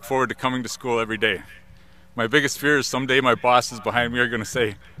 but I look forward to coming to school every day. My biggest fear is someday my bosses behind me are going to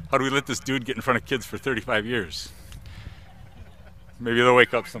say, how do we let this dude get in front of kids for 35 years? Maybe they'll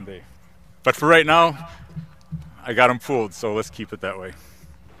wake up someday. But for right now, I got them fooled, so let's keep it that way.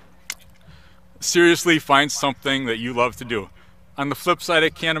 Seriously, find something that you love to do. On the flip side, I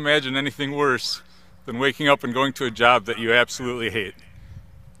can't imagine anything worse than waking up and going to a job that you absolutely hate.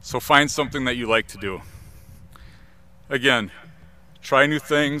 So find something that you like to do. Again, try new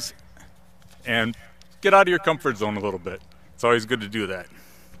things and get out of your comfort zone a little bit. It's always good to do that.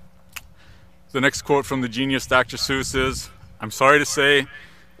 The next quote from the genius Dr. Seuss is, I'm sorry to say,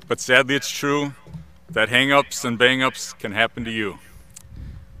 but sadly it's true, that hang-ups and bang-ups can happen to you.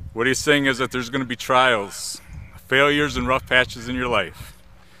 What he's saying is that there's going to be trials, failures and rough patches in your life,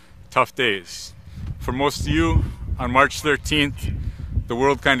 tough days. For most of you, on March 13th, the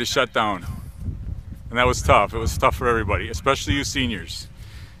world kind of shut down. And that was tough. It was tough for everybody, especially you seniors.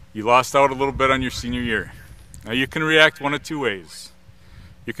 You lost out a little bit on your senior year. Now you can react one of two ways.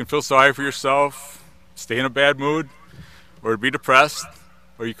 You can feel sorry for yourself, stay in a bad mood, or be depressed,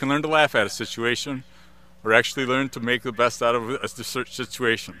 or you can learn to laugh at a situation, or actually learn to make the best out of a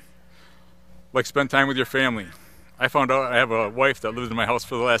situation. Like spend time with your family. I found out I have a wife that lived in my house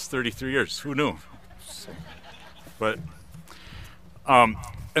for the last 33 years. Who knew?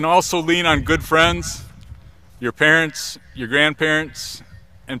 And also lean on good friends, your parents, your grandparents,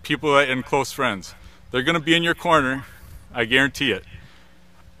 and people and close friends. They're going to be in your corner, I guarantee it.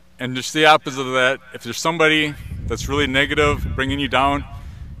 And just the opposite of that, if there's somebody that's really negative, bringing you down,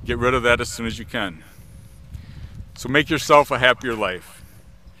 get rid of that as soon as you can. So make yourself a happier life.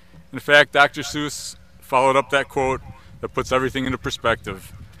 In fact, Dr. Seuss followed up that quote that puts everything into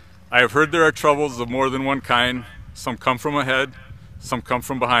perspective. I have heard there are troubles of more than one kind. Some come from ahead, some come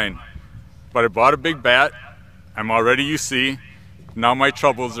from behind. But I bought a big bat. I'm already, you see. Now my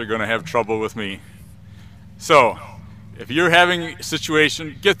troubles are going to have trouble with me. So, if you're having a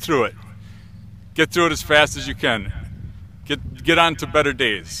situation, get through it. Get through it as fast as you can. Get on to better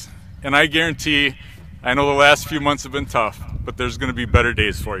days. And I guarantee, I know the last few months have been tough, but there's going to be better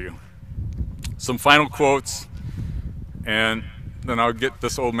days for you. Some final quotes, and then I'll get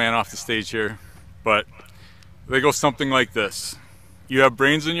this old man off the stage here. But they go something like this. You have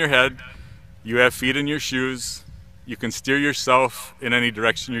brains in your head, you have feet in your shoes, you can steer yourself in any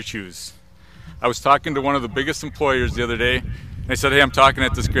direction you choose. I was talking to one of the biggest employers the other day, and I said, hey, I'm talking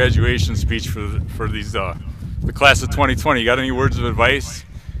at this graduation speech for the class of 2020. You got any words of advice?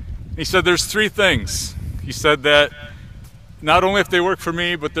 And he said, there's three things. He said that not only if they work for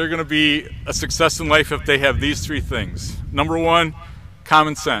me, but they're going to be a success in life if they have these three things. Number one,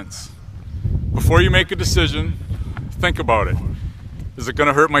 common sense. Before you make a decision, think about it. Is it going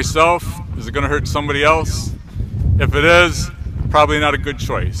to hurt myself? Is it going to hurt somebody else? If it is, probably not a good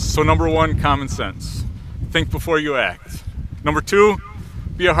choice. So number one, common sense. Think before you act. Number two,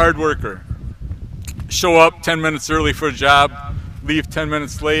 be a hard worker. Show up 10 minutes early for a job, leave 10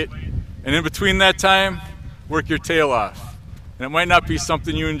 minutes late, and in between that time, work your tail off. And it might not be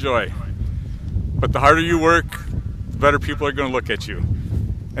something you enjoy, but the harder you work, the better people are going to look at you.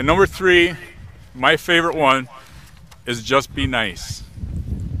 And number three, my favorite one, is just be nice.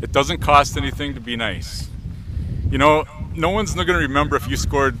 It doesn't cost anything to be nice. You know, no one's going to remember if you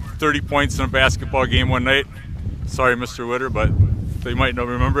scored 30 points in a basketball game one night. Sorry, Mr. Witter, but they might not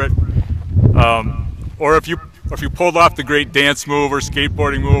remember it. Or if you pulled off the great dance move or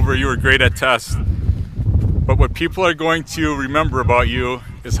skateboarding move or you were great at tests. but what people are going to remember about you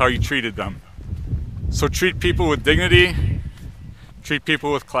is how you treated them. So treat people with dignity, treat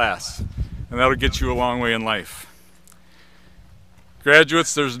people with class, and that'll get you a long way in life.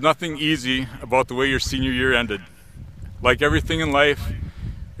 Graduates, there's nothing easy about the way your senior year ended. Like everything in life,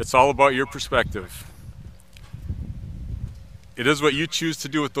 it's all about your perspective. It is what you choose to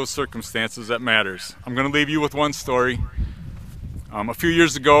do with those circumstances that matters. I'm going to leave you with one story. A few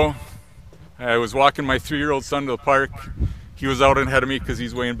years ago, I was walking my 3-year-old son to the park. He was out ahead of me because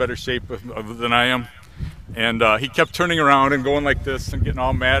he's way in better shape than I am. And he kept turning around and going like this and getting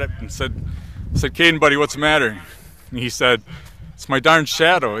all mad at me and said, "Caden, buddy, what's the matter?" And he said, "It's my darn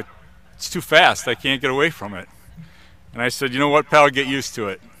shadow. It's too fast. I can't get away from it." And I said, "You know what, pal, get used to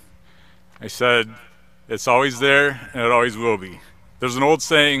it." I said, "It's always there and it always will be." There's an old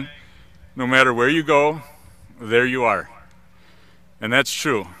saying, no matter where you go, there you are. And that's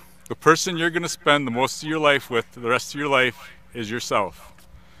true. The person you're going to spend the most of your life with the rest of your life is yourself.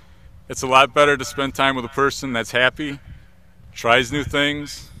 It's a lot better to spend time with a person that's happy, tries new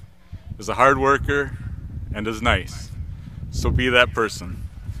things, is a hard worker, and is nice. So be that person.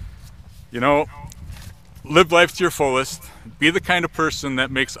 You know, live life to your fullest. Be the kind of person that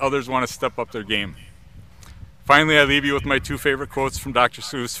makes others want to step up their game. Finally, I leave you with my 2 favorite quotes from Dr.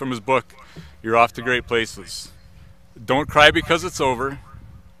 Seuss from his book, You're Off to Great Places. Don't cry because it's over.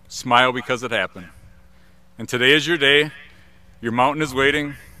 Smile because it happened. And today is your day. Your mountain is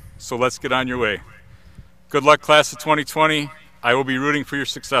waiting, so let's get on your way. Good luck, class of 2020. I will be rooting for your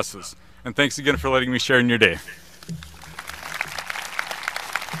successes. And thanks again for letting me share in your day.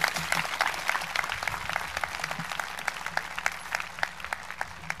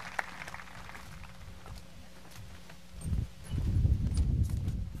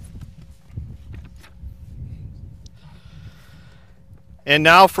 And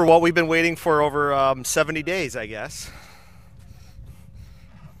now for what we've been waiting for over 70 days, I guess.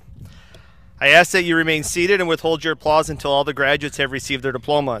 I ask that you remain seated and withhold your applause until all the graduates have received their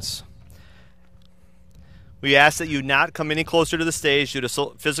diplomas. We ask that you not come any closer to the stage due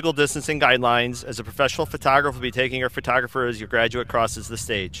to physical distancing guidelines, as a professional photographer will be taking our photographer as your graduate crosses the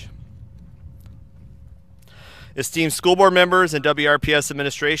stage. Esteemed school board members and WRPS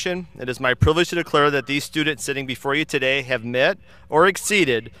administration, it is my privilege to declare that these students sitting before you today have met or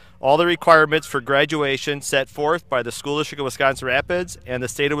exceeded all the requirements for graduation set forth by the School District of Wisconsin Rapids and the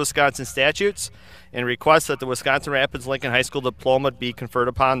State of Wisconsin statutes, and request that the Wisconsin Rapids Lincoln High School diploma be conferred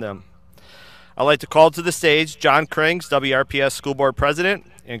upon them. I'd like to call to the stage John Krings, WRPS School Board President,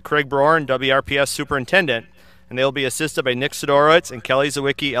 and Craig Broren, WRPS Superintendent, and they will be assisted by Nick Sidorowitz and Kelly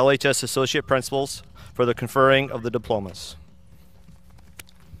Zawicki, LHS Associate Principals, for the conferring of the diplomas.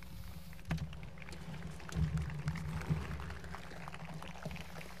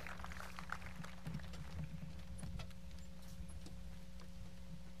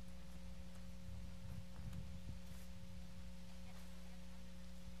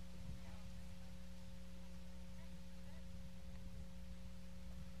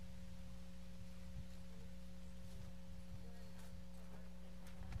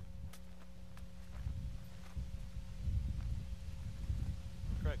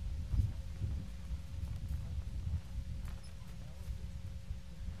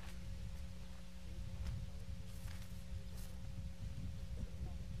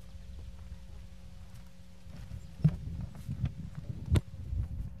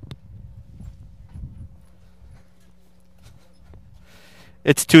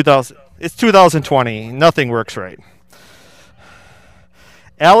 It's 2020. Nothing works right.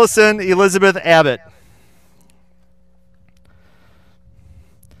 Allison Elizabeth Abbott.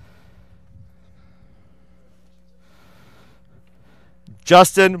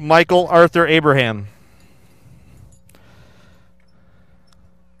 Justin Michael Arthur Abraham.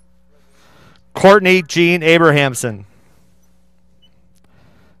 Courtney Jean Abrahamson.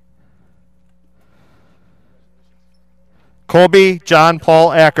 Colby John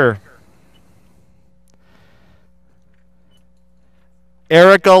Paul Acker.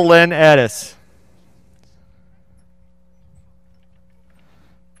 Erica Lynn Addis.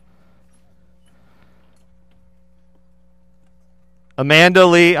 Amanda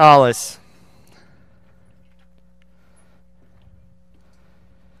Lee Ollis.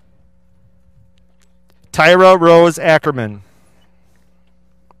 Tyra Rose Ackerman.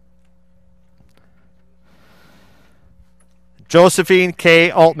 Josephine K.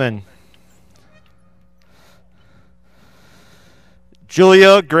 Altman.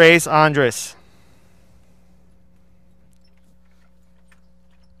 Julia Grace Andres.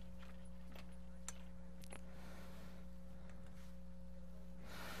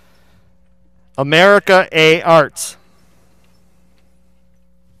 America A. Arts.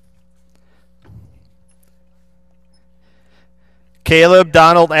 Caleb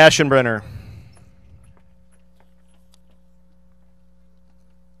Donald Aschenbrenner.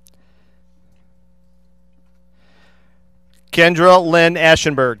 Kendra Lynn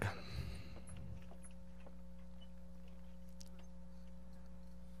Aschenberg.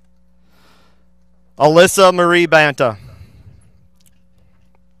 Alyssa Marie Banta.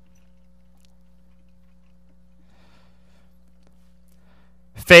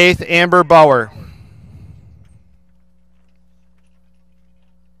 Faith Amber Bauer.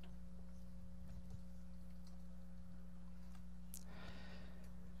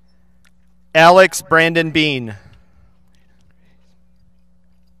 Alex Brandon Bean.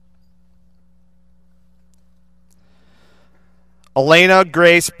 Elena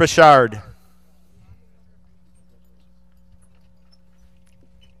Grace Bichard.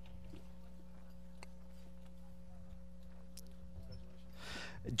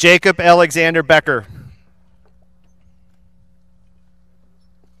 Jacob Alexander Becker.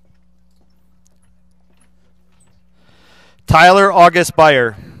 Tyler August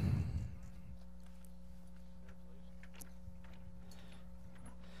Beyer.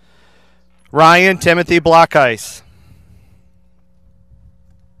 Ryan Timothy Blockheis.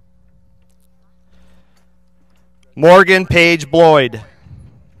 Morgan Page Bloyd.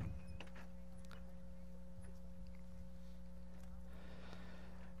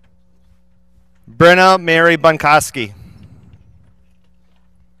 Brenna Mary Bunkoski.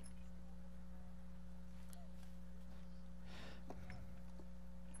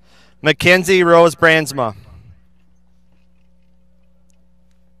 Mackenzie Rose Brandsma.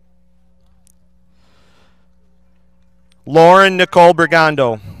 Lauren Nicole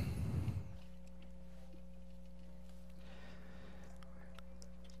Brigando.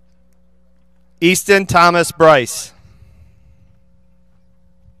 Easton Thomas Bryce.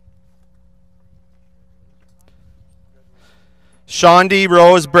 Shaundi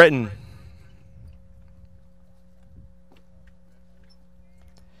Rose Britton.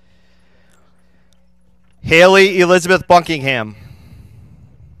 Haley Elizabeth Bunkingham.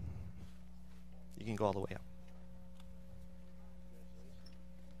 You can go all the way up.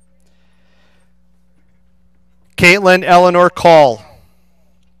 Caitlin Eleanor Call.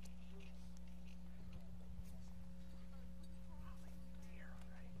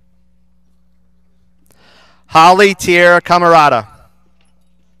 Holly Tierra Camarada.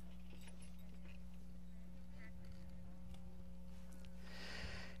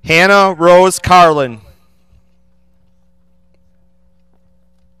 Hannah Rose Carlin.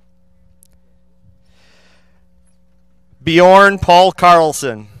 Bjorn Paul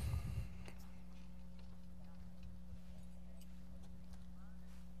Carlson.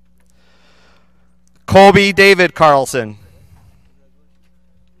 Colby David Carlson.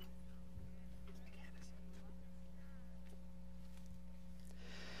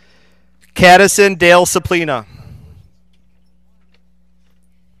 Caddison Dale Saplina.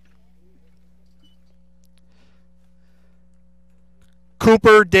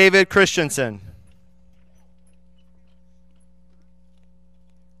 Cooper David Christensen.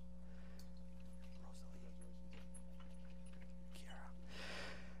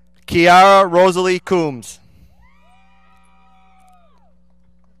 Kiara Rosalie Coombs.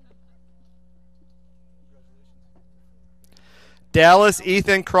 Dallas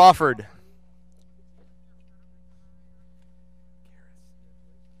Ethan Crawford.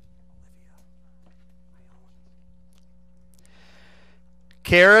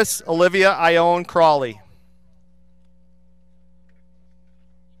 Karis Olivia Ione Crawley.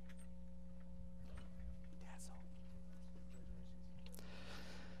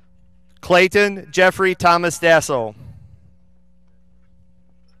 Clayton Jeffrey Thomas Dasso.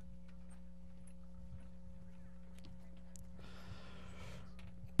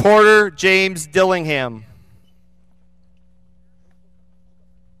 Porter James Dillingham.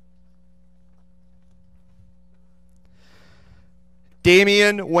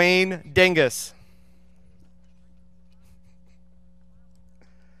 Damian Wayne Dingus.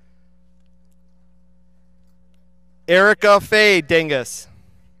 Erica Faye Dingus.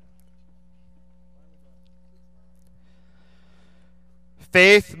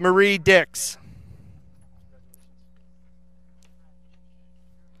 Faith Marie Dix.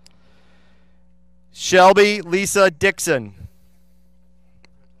 Shelby Lisa Dixon.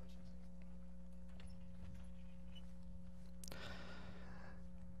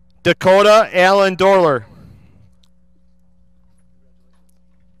 Dakota Allen Dorler.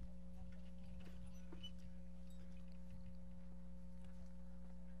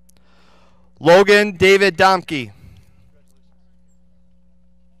 Logan David Domke.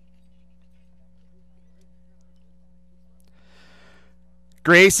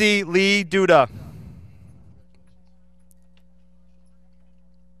 Gracie Lee Duda.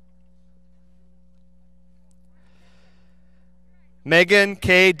 Megan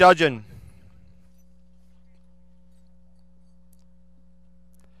K. Dudgeon.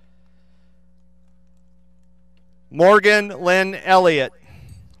 Morgan Lynn Elliott.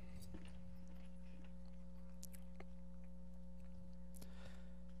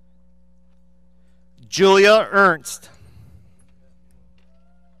 Julia Ernst.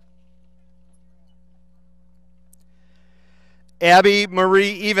 Abby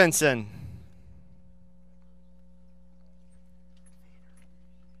Marie Evenson.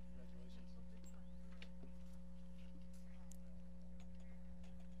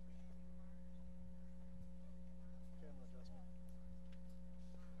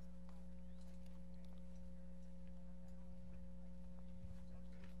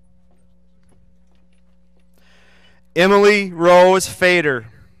 Emily Rose Fader.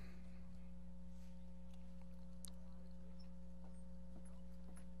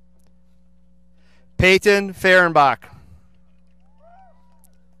 Peyton Fehrenbach.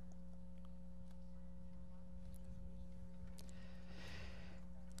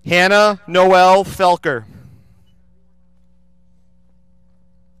 Hannah Noel Felker.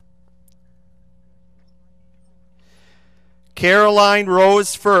 Caroline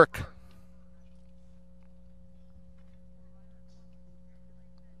Rose Firk.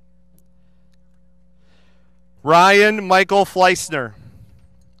 Ryan Michael Fleissner.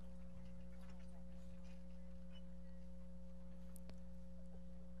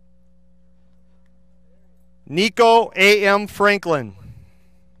 Nico A.M. Franklin.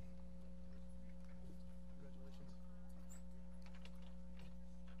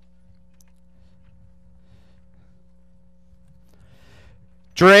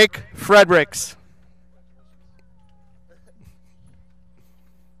 Drake Fredericks.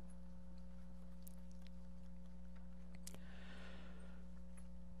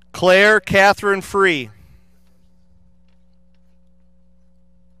 Claire Catherine Free.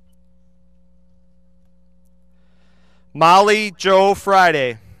 Molly Joe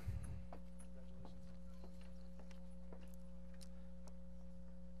Friday.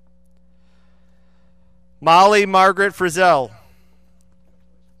 Molly Margaret Frizzell.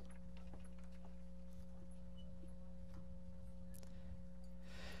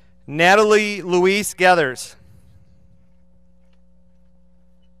 Natalie Louise Gathers.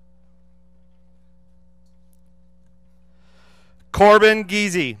 Corbin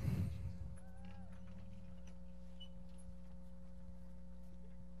Geezy.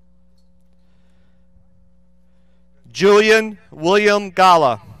 Julian William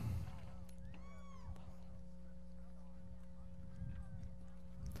Gala.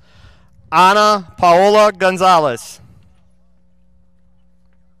 Ana Paola Gonzalez.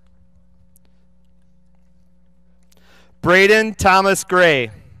 Braden Thomas Gray.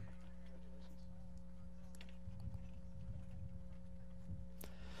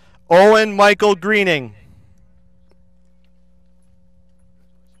 Owen Michael Greening.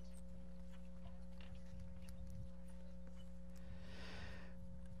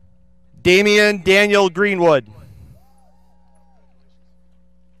 Damian Daniel Greenwood.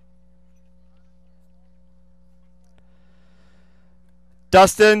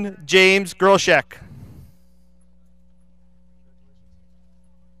 Dustin James Groshek.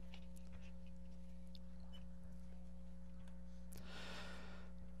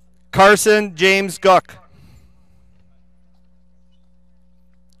 Carson James Guck.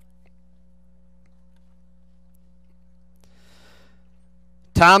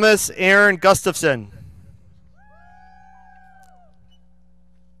 Thomas Aaron Gustafson.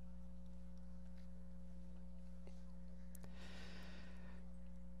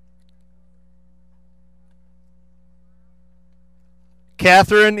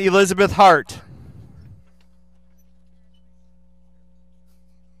 Catherine Elizabeth Hart.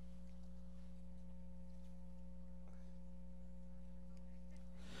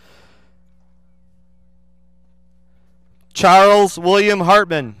 Charles William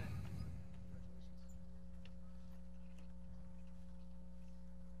Hartman.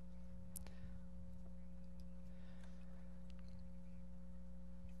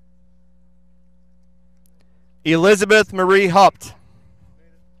 Elizabeth Marie Hupt.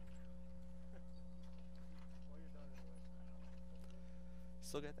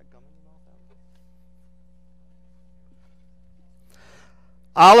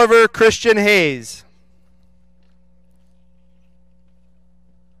 Oliver Christian Hayes.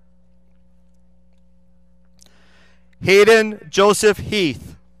 Hayden Joseph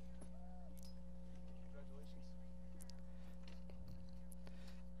Heath.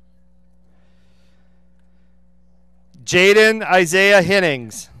 Jaden Isaiah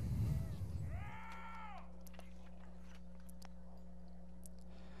Hennings.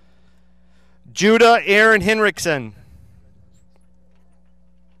 Judah Aaron Henriksen.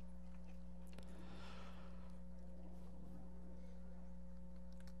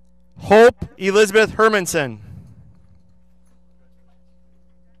 Hope Elizabeth Hermanson.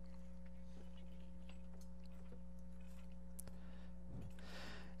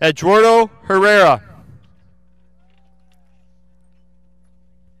 Eduardo Herrera.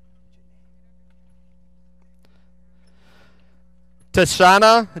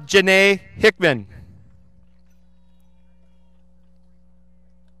 Tashana Janae Hickman.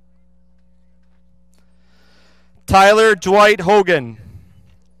 Tyler Dwight Hogan.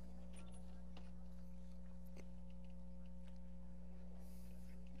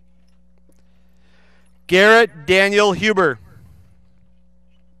 Garrett Daniel Huber.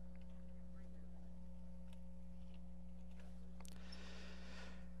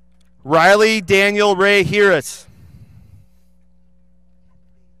 Riley Daniel Ray Harris.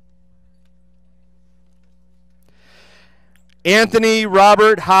 Anthony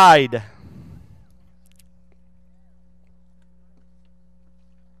Robert Hyde.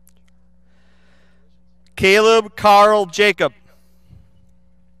 Caleb Carl Jacob.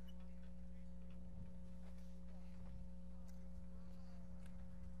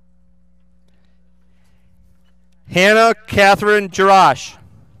 Hannah Catherine Jarash.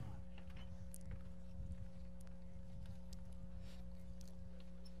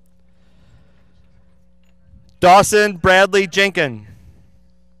 Dawson Bradley Jenkin.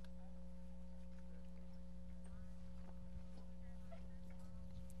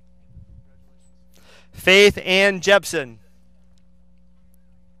 Faith Ann Jepson.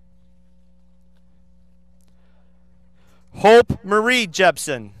 Hope Marie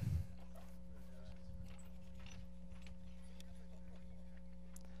Jepson.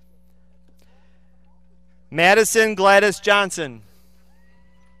 Madison Gladys Johnson.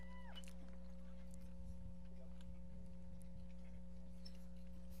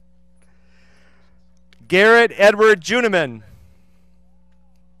 Garrett Edward Juniman.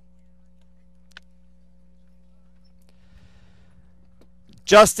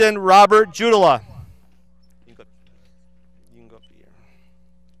 Justin Robert Judala. You can go up here.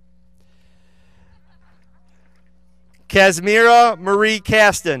 Casmira Marie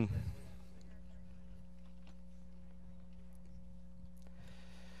Caston.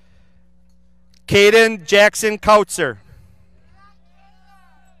 Caden Jackson Kautzer.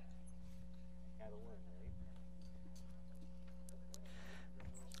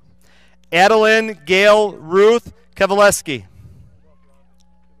 Adeline Gail Ruth Kavaleski.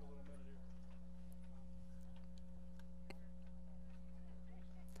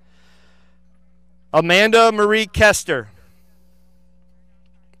 Amanda Marie Kester.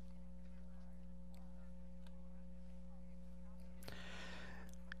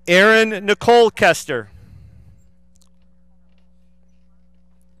 Erin Nicole Kester.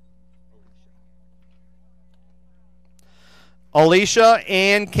 Alicia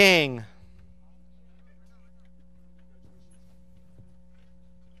Ann King.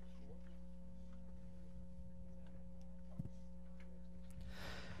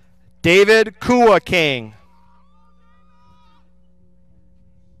 David Kua King.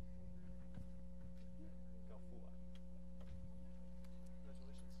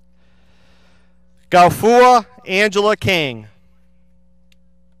 Gaufua Angela King.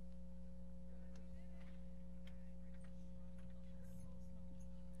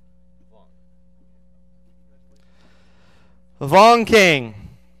 Vaughn King.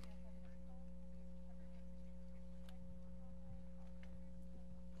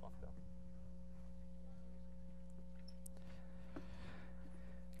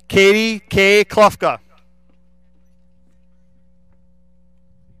 Katie K. Klufka.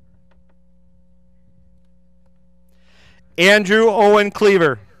 Andrew Owen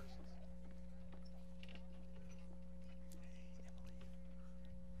Cleaver.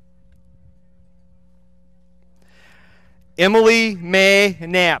 Emily May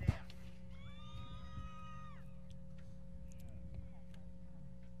Knapp.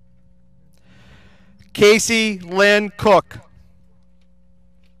 Casey Lynn Cook.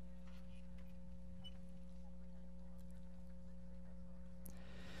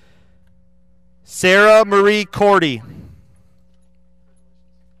 Sarah Marie Cordy.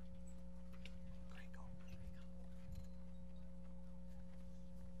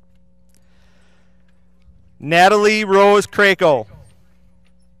 Natalie Rose Krako.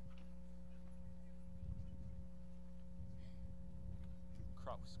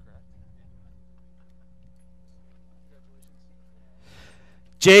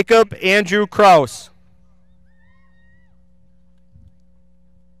 Jacob Andrew Kraus.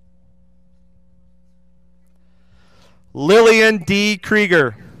 Lillian D.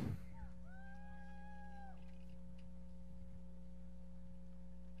 Krieger.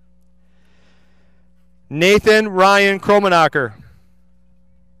 Nathan Ryan Kromenacher.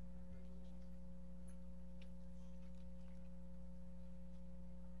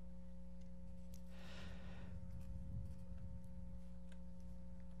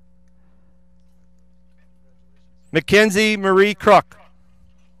 Mackenzie Marie Kruk.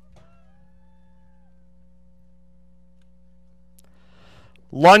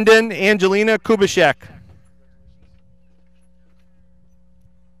 London Angelina Kubishek.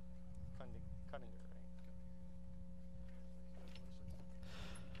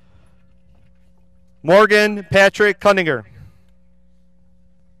 Morgan Patrick Cunninger.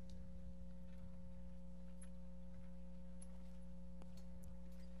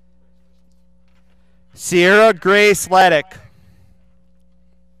 Sierra Grace Laddick.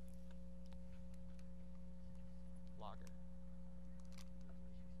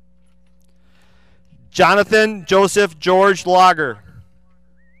 Jonathan Joseph George Lager.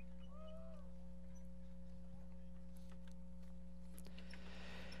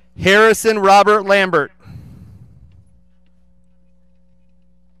 Harrison Robert Lambert.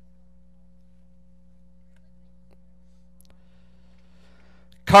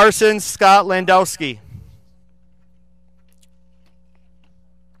 Carson Scott Landowski.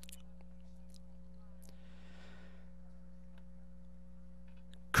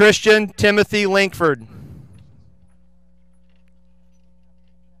 Christian Timothy Lankford.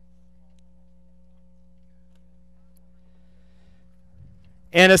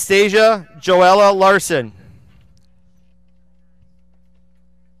 Anastasia Joella Larson.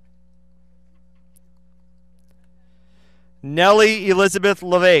 Nellie Elizabeth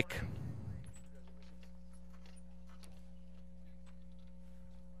LeVake.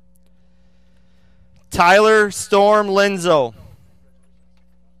 Tyler Storm Lenzo.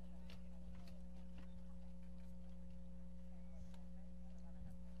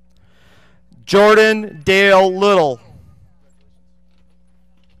 Jordan Dale Little.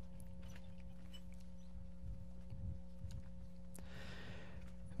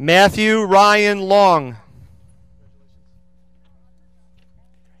 Matthew Ryan Long.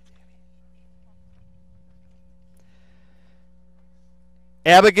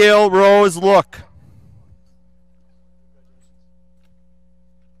 Abigail Rose Look.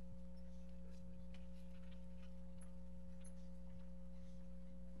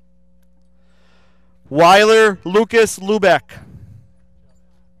 Weiler Lucas Lubeck.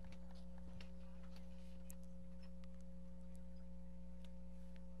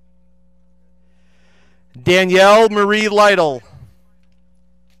 Danielle Marie Lytle.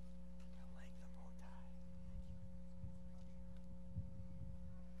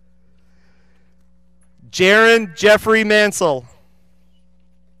 Jaron Jeffrey Mansell.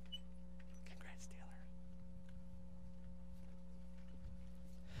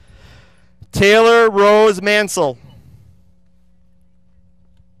 Taylor Rose Mansell.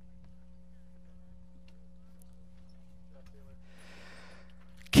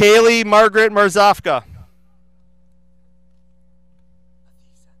 Kaylee Margaret Marzofka.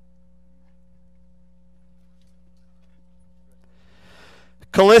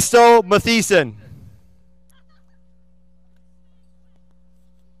 Callisto Matheson.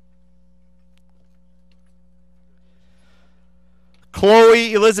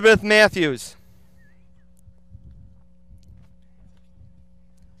 Chloe Elizabeth Matthews.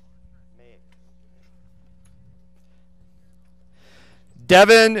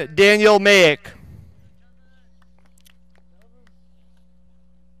 Devin Daniel Mayick.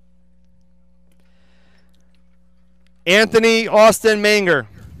 Anthony Austin Manger.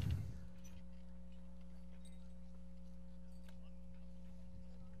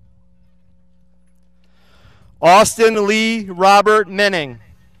 Austin Lee Robert Menning.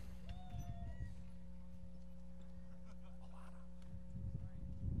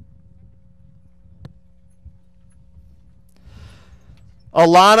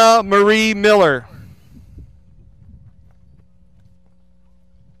 Alana Marie Miller.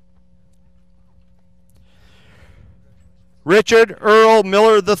 Richard Earl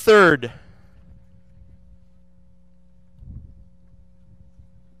Miller III.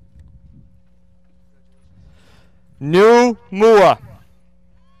 Nu Mua.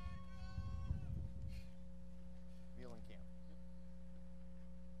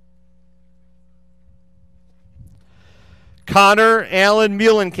 Connor Allen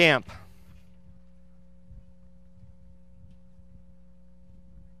Muhlenkamp.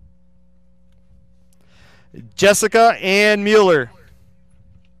 Jessica Ann Mueller.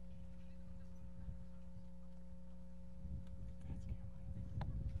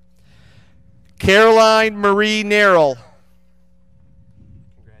 Caroline Marie Nerrell.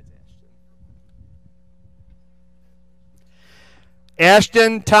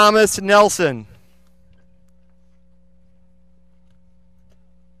 Ashton Thomas Nelson.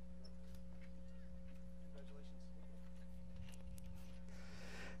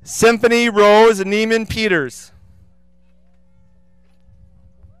 Symphony Rose Neiman Peters.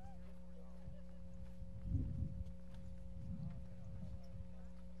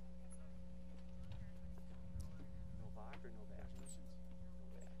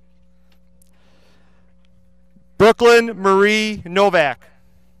 Brooklyn Marie Novak.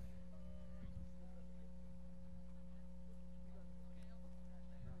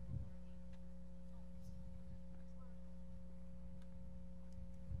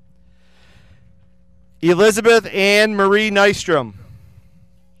 Elizabeth Ann Marie Nystrom.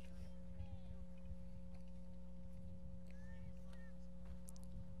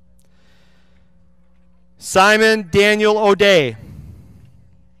 Simon Daniel O'Day.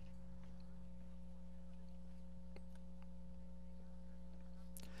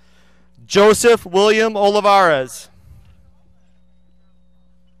 Joseph William Olivares.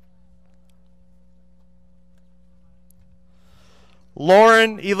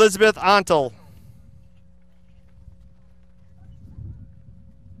 Lauren Elizabeth Ontel.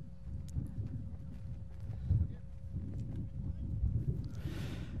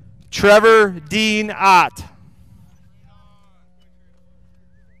 Trevor Dean Ott.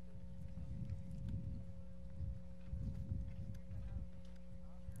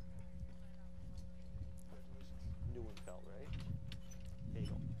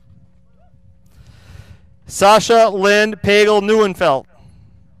 Sasha Lynn Pagel Neuenfeld.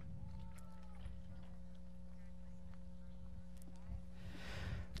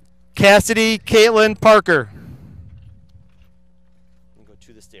 Cassidy Caitlin Parker. Go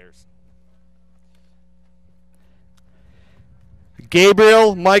to the stairs.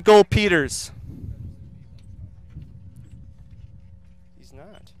 Gabriel Michael Peters. He's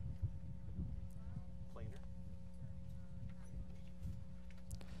not.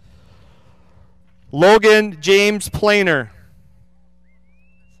 Logan James Planer.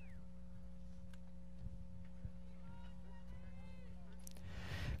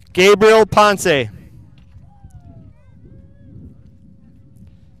 Gabriel Ponce. I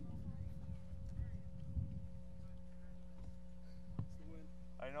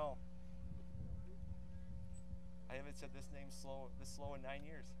know. I haven't said this name this slow in 9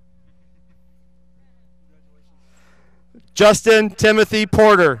 years. Justin Timothy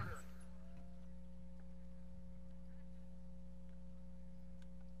Porter.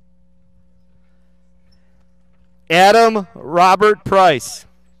 Adam Robert Price.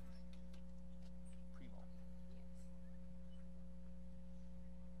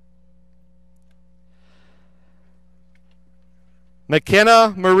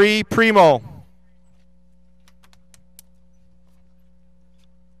 McKenna Marie Primo.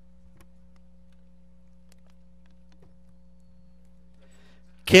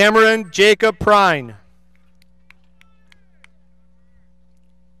 Cameron Jacob Prine.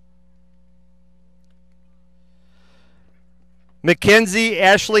 Mackenzie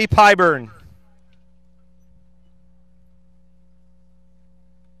Ashley Pyburn.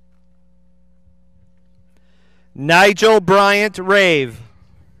 Nigel Bryant Rave.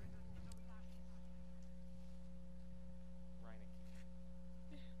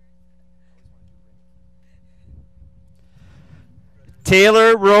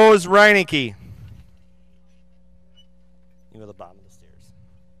 Taylor Rose Reinecke. You go to the bottom of the stairs.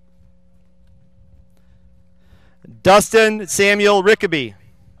 Dustin Samuel Rickaby.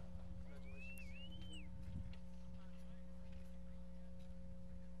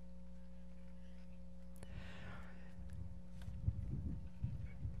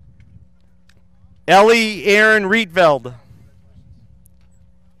 Ellie Aaron Rietveld.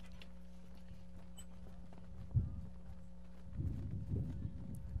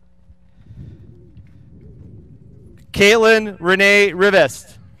 Caitlin Renee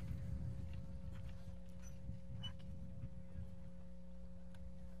Rivest.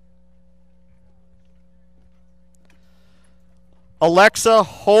 Alexa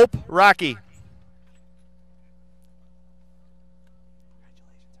Hope Rocky.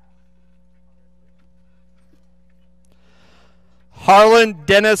 Harlan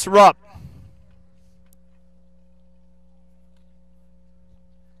Dennis Rupp.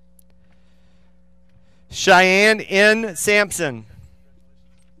 Cheyenne N. Sampson.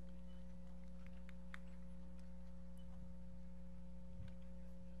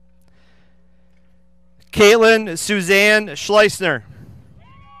 Caitlin Suzanne Schleisner.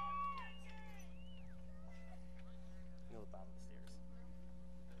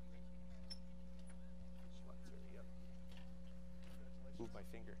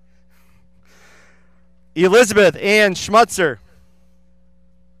 Elizabeth Ann Schmutzer.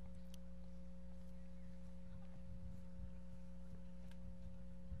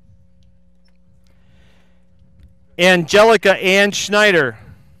 Angelica Ann Schneider.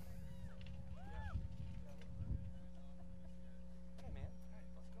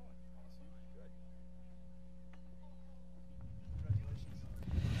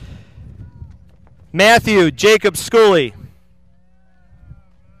 Matthew Jacob Schooley.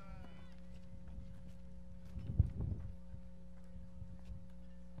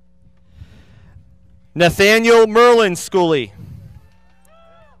 Nathaniel Merlin Schooley.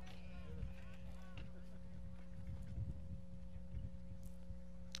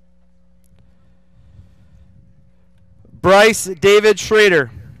 Bryce David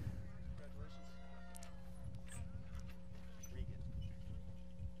Schrader.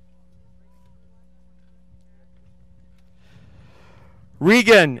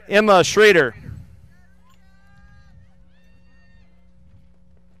 Regan Emma Schrader.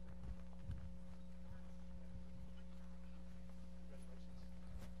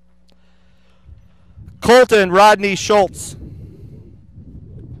 Colton Rodney Schultz.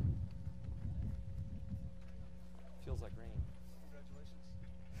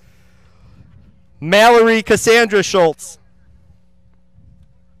 Mallory Cassandra Schultz.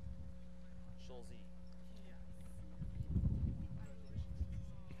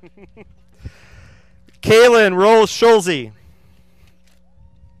 Kaylin Rose Schulze. Page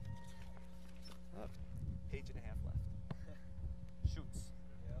and a half left. Shoots.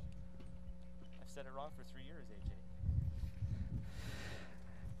 I've said it wrong for 3 years,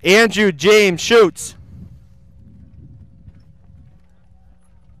 AJ. Andrew James Schutz.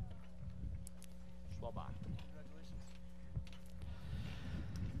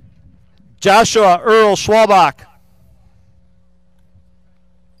 Joshua Earl Schwabach.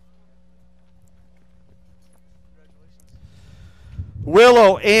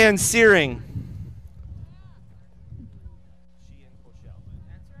 Willow Ann Searing.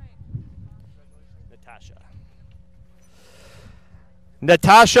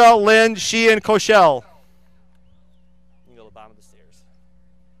 Natasha Lynn Sheehan Koshel. You can go to the bottom of the stairs.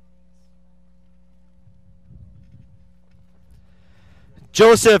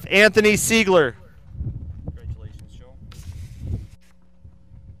 Joseph Anthony Siegler. Congratulations, Joe.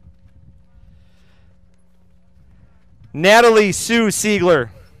 Natalie Sue Siegler.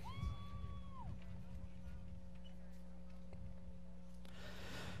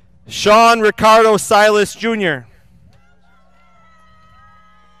 Sean Ricardo Silas Jr.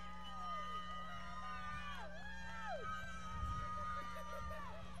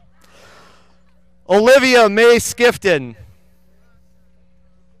 Olivia May Skifton.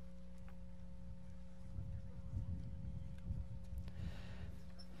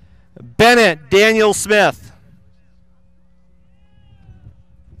 Bennett Daniel Smith.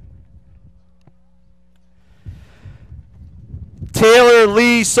 Taylor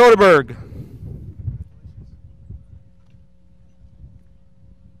Lee Soderberg.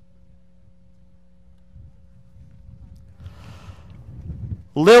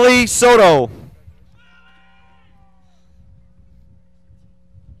 Lily Soto.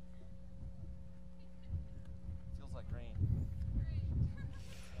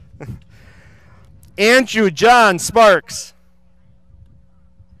 Andrew John Sparks.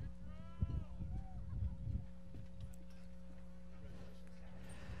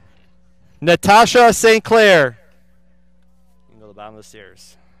 Natasha St. Clair. You can go to the bottom of the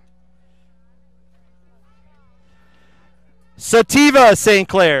stairs. Sativa St.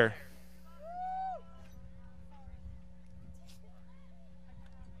 Clair.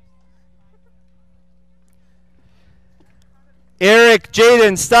 Eric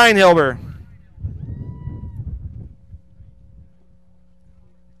Jaden Steinhilber.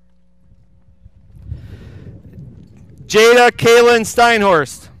 Jada Kaylin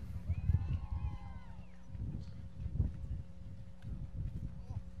Steinhorst.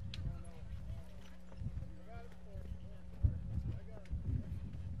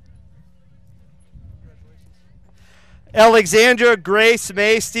 Alexandra Grace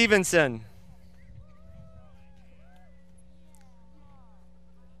May Stevenson.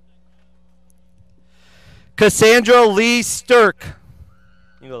 Cassandra Lee Stirk. You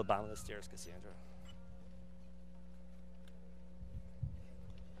can go to the bottom of the stairs, Cassandra.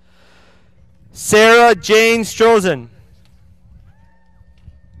 Sarah Jane Strozen.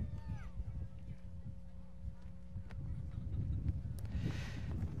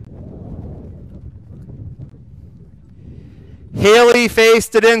 Haley Faye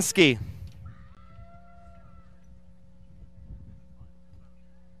Stadinsky.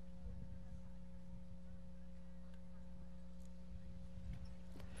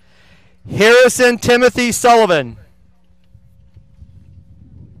 Harrison Timothy Sullivan.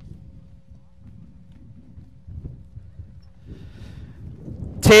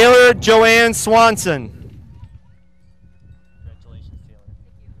 Taylor Joanne Swanson.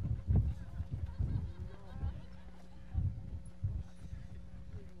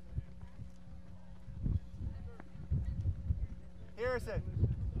 Harrison.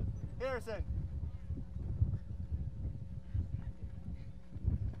 Harrison.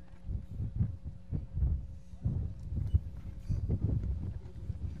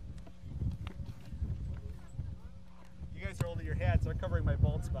 You guys are holding your hats. They're covering my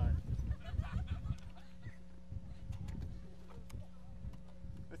bald spot.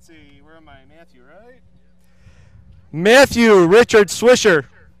 Let's see. Where am I? Matthew, right? Matthew Richard Swisher.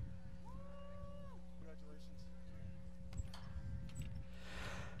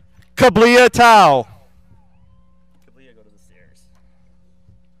 Kablia Tao. Kablia, go to the stairs.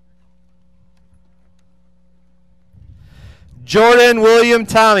 Jordan William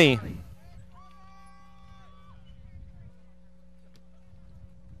Tommy.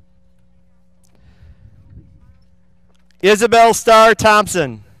 Isabel Starr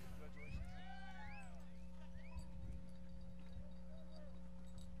Thompson.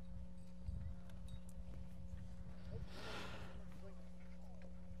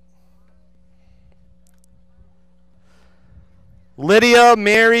 Lydia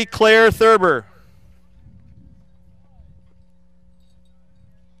Mary Claire Thurber.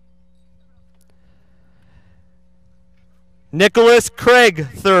 Nicholas Craig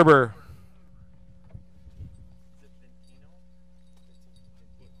Thurber.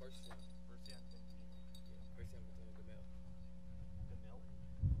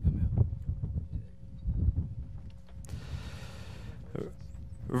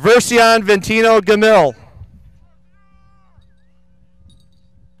 Versian Ventino Gamil.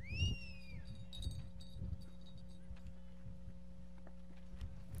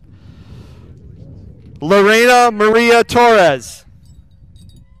 Lorena Maria Torres.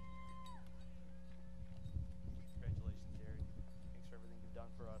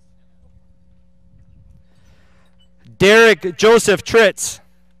 Derek Joseph Tritz.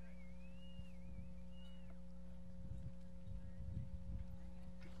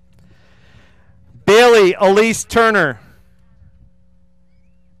 Bailey Elise Turner.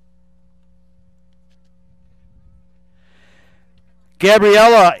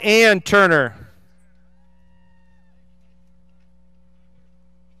 Gabriella Ann Turner.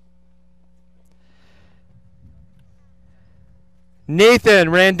 Nathan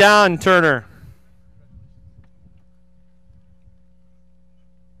Randon Turner.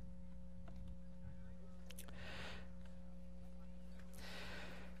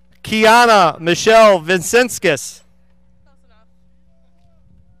 Kiana Michelle Vincenskis. I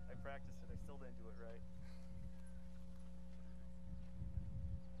practiced it. I still didn't do it right.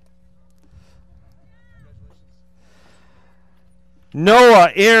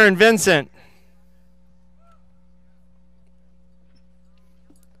 Noah Aaron Vincent.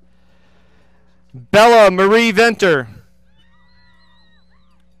 Bella Marie Venter.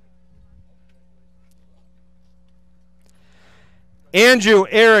 Andrew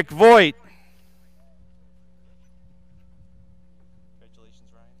Eric Voigt. Congratulations,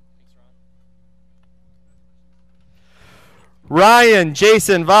 Ryan. Thanks, Ron. Ryan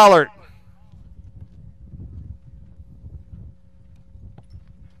Jason Vollert.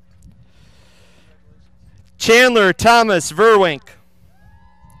 Chandler Thomas Verwink.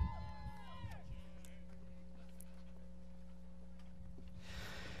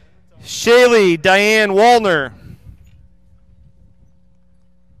 Shaylee Diane Wallner.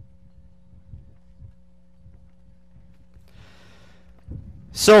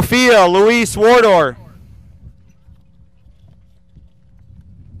 Sophia Louise Wardor.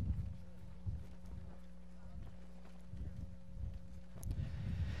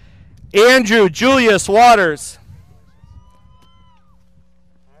 Andrew Julius Waters.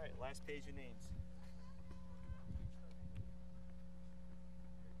 All right, last page of names.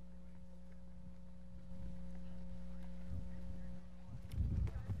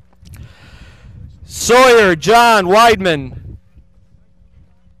 Sawyer John Weidman.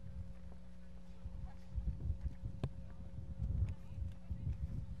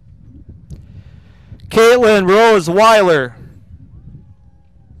 Caitlin Rose Weiler.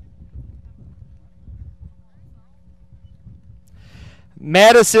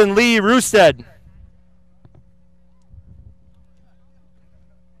 Madison Lee Roosted.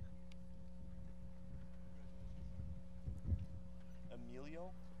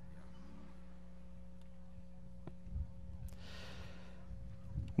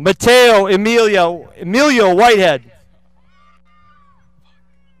 Mateo Emilio Whitehead.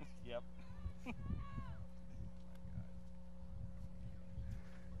 Yep.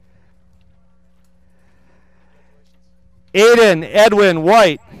 Aiden Edwin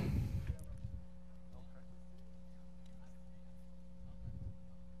White.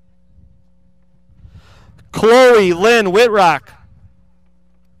 Chloe Lynn Whitrock.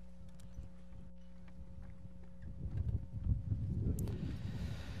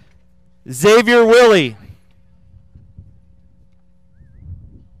 Xavier Willie.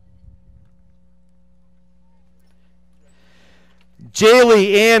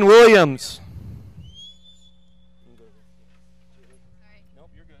 Jaylee Ann Williams.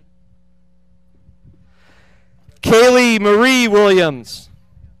 Kaylee Marie Williams.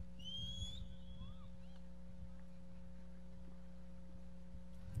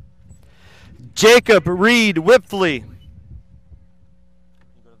 Jacob Reed Whipley.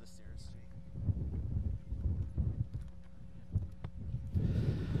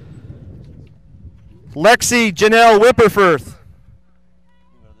 Lexi Janelle Whipperfirth.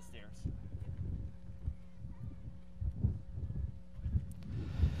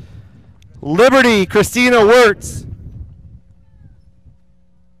 Liberty Christina Wirtz.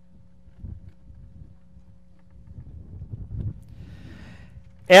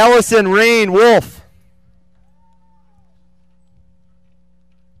 Allison Rain Wolf.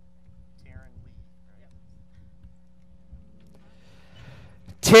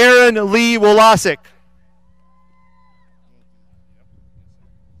 Taryn Lee Wolosik.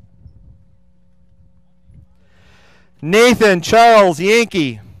 Nathan Charles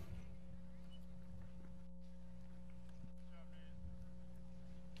Yankee.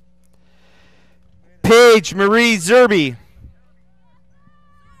 Paige Marie Zerby.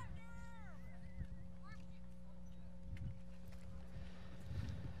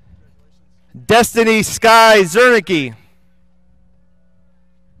 Destiny Sky Zernicki.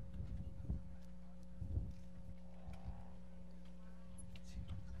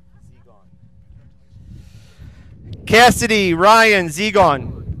 Cassidy Ryan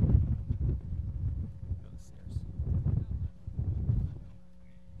Zegon.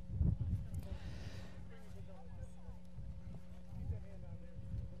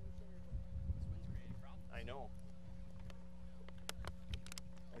 I know.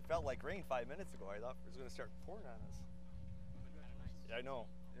 It felt like rain 5 minutes ago. I thought it was going to start pouring on us. Yeah, I know.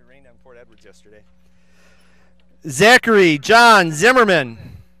 It rained on Port Edwards yesterday. Zachary John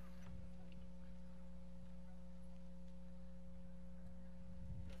Zimmerman.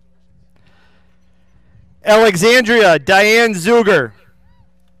 Alexandria Diane Zuger.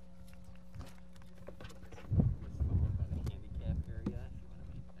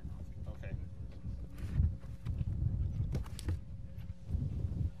 Okay.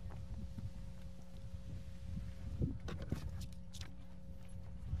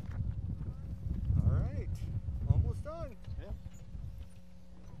 All right. Almost done. Yeah.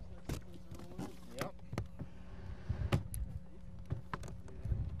 Yep.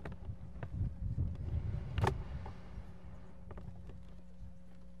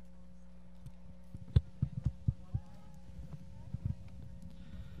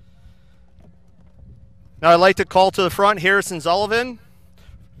 Now I'd like to call to the front Harrison Sullivan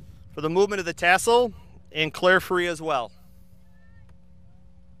for the movement of the tassel, and Claire Free as well.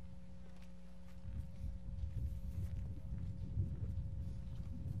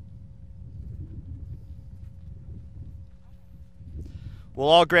 Will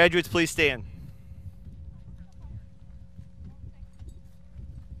all graduates please stand?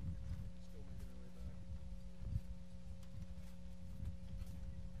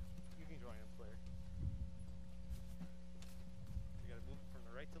 You can join him, Claire. You got to move from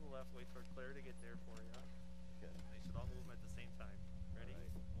the right to the left, wait for Claire to get there for you. Okay. They should all move at the same time. Ready? Right.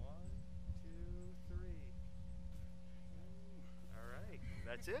 1, 2, 3. All right,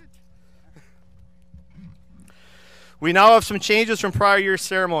 that's it. We now have some changes from prior year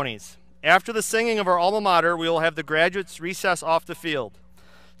ceremonies. After the singing of our alma mater, we will have the graduates recess off the field.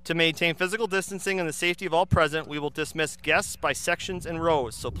 To maintain physical distancing and the safety of all present, we will dismiss guests by sections and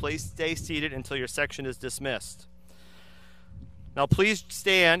rows, so please stay seated until your section is dismissed. Now please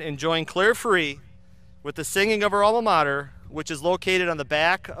stand and join Claire Free with the singing of our alma mater, which is located on the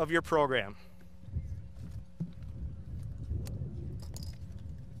back of your program.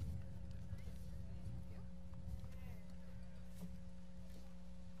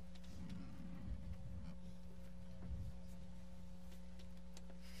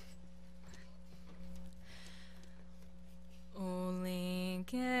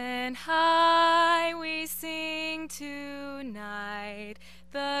 and high we sing tonight,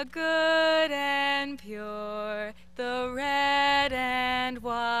 the good and pure, the red and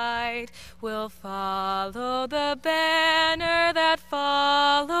white, will follow the banner that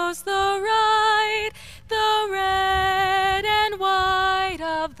follows the right, the red and white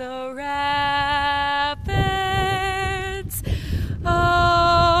of the rapids.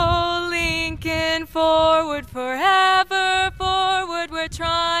 Oh, Lincoln, forward, forever forward, where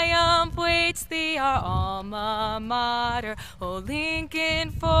triumph waits thee, our alma mater. Oh,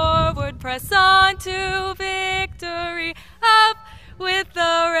 Lincoln, forward, press on to victory, up with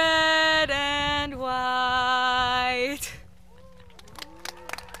the red and white.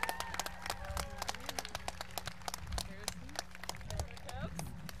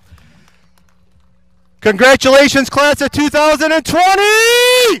 Congratulations, class of 2020!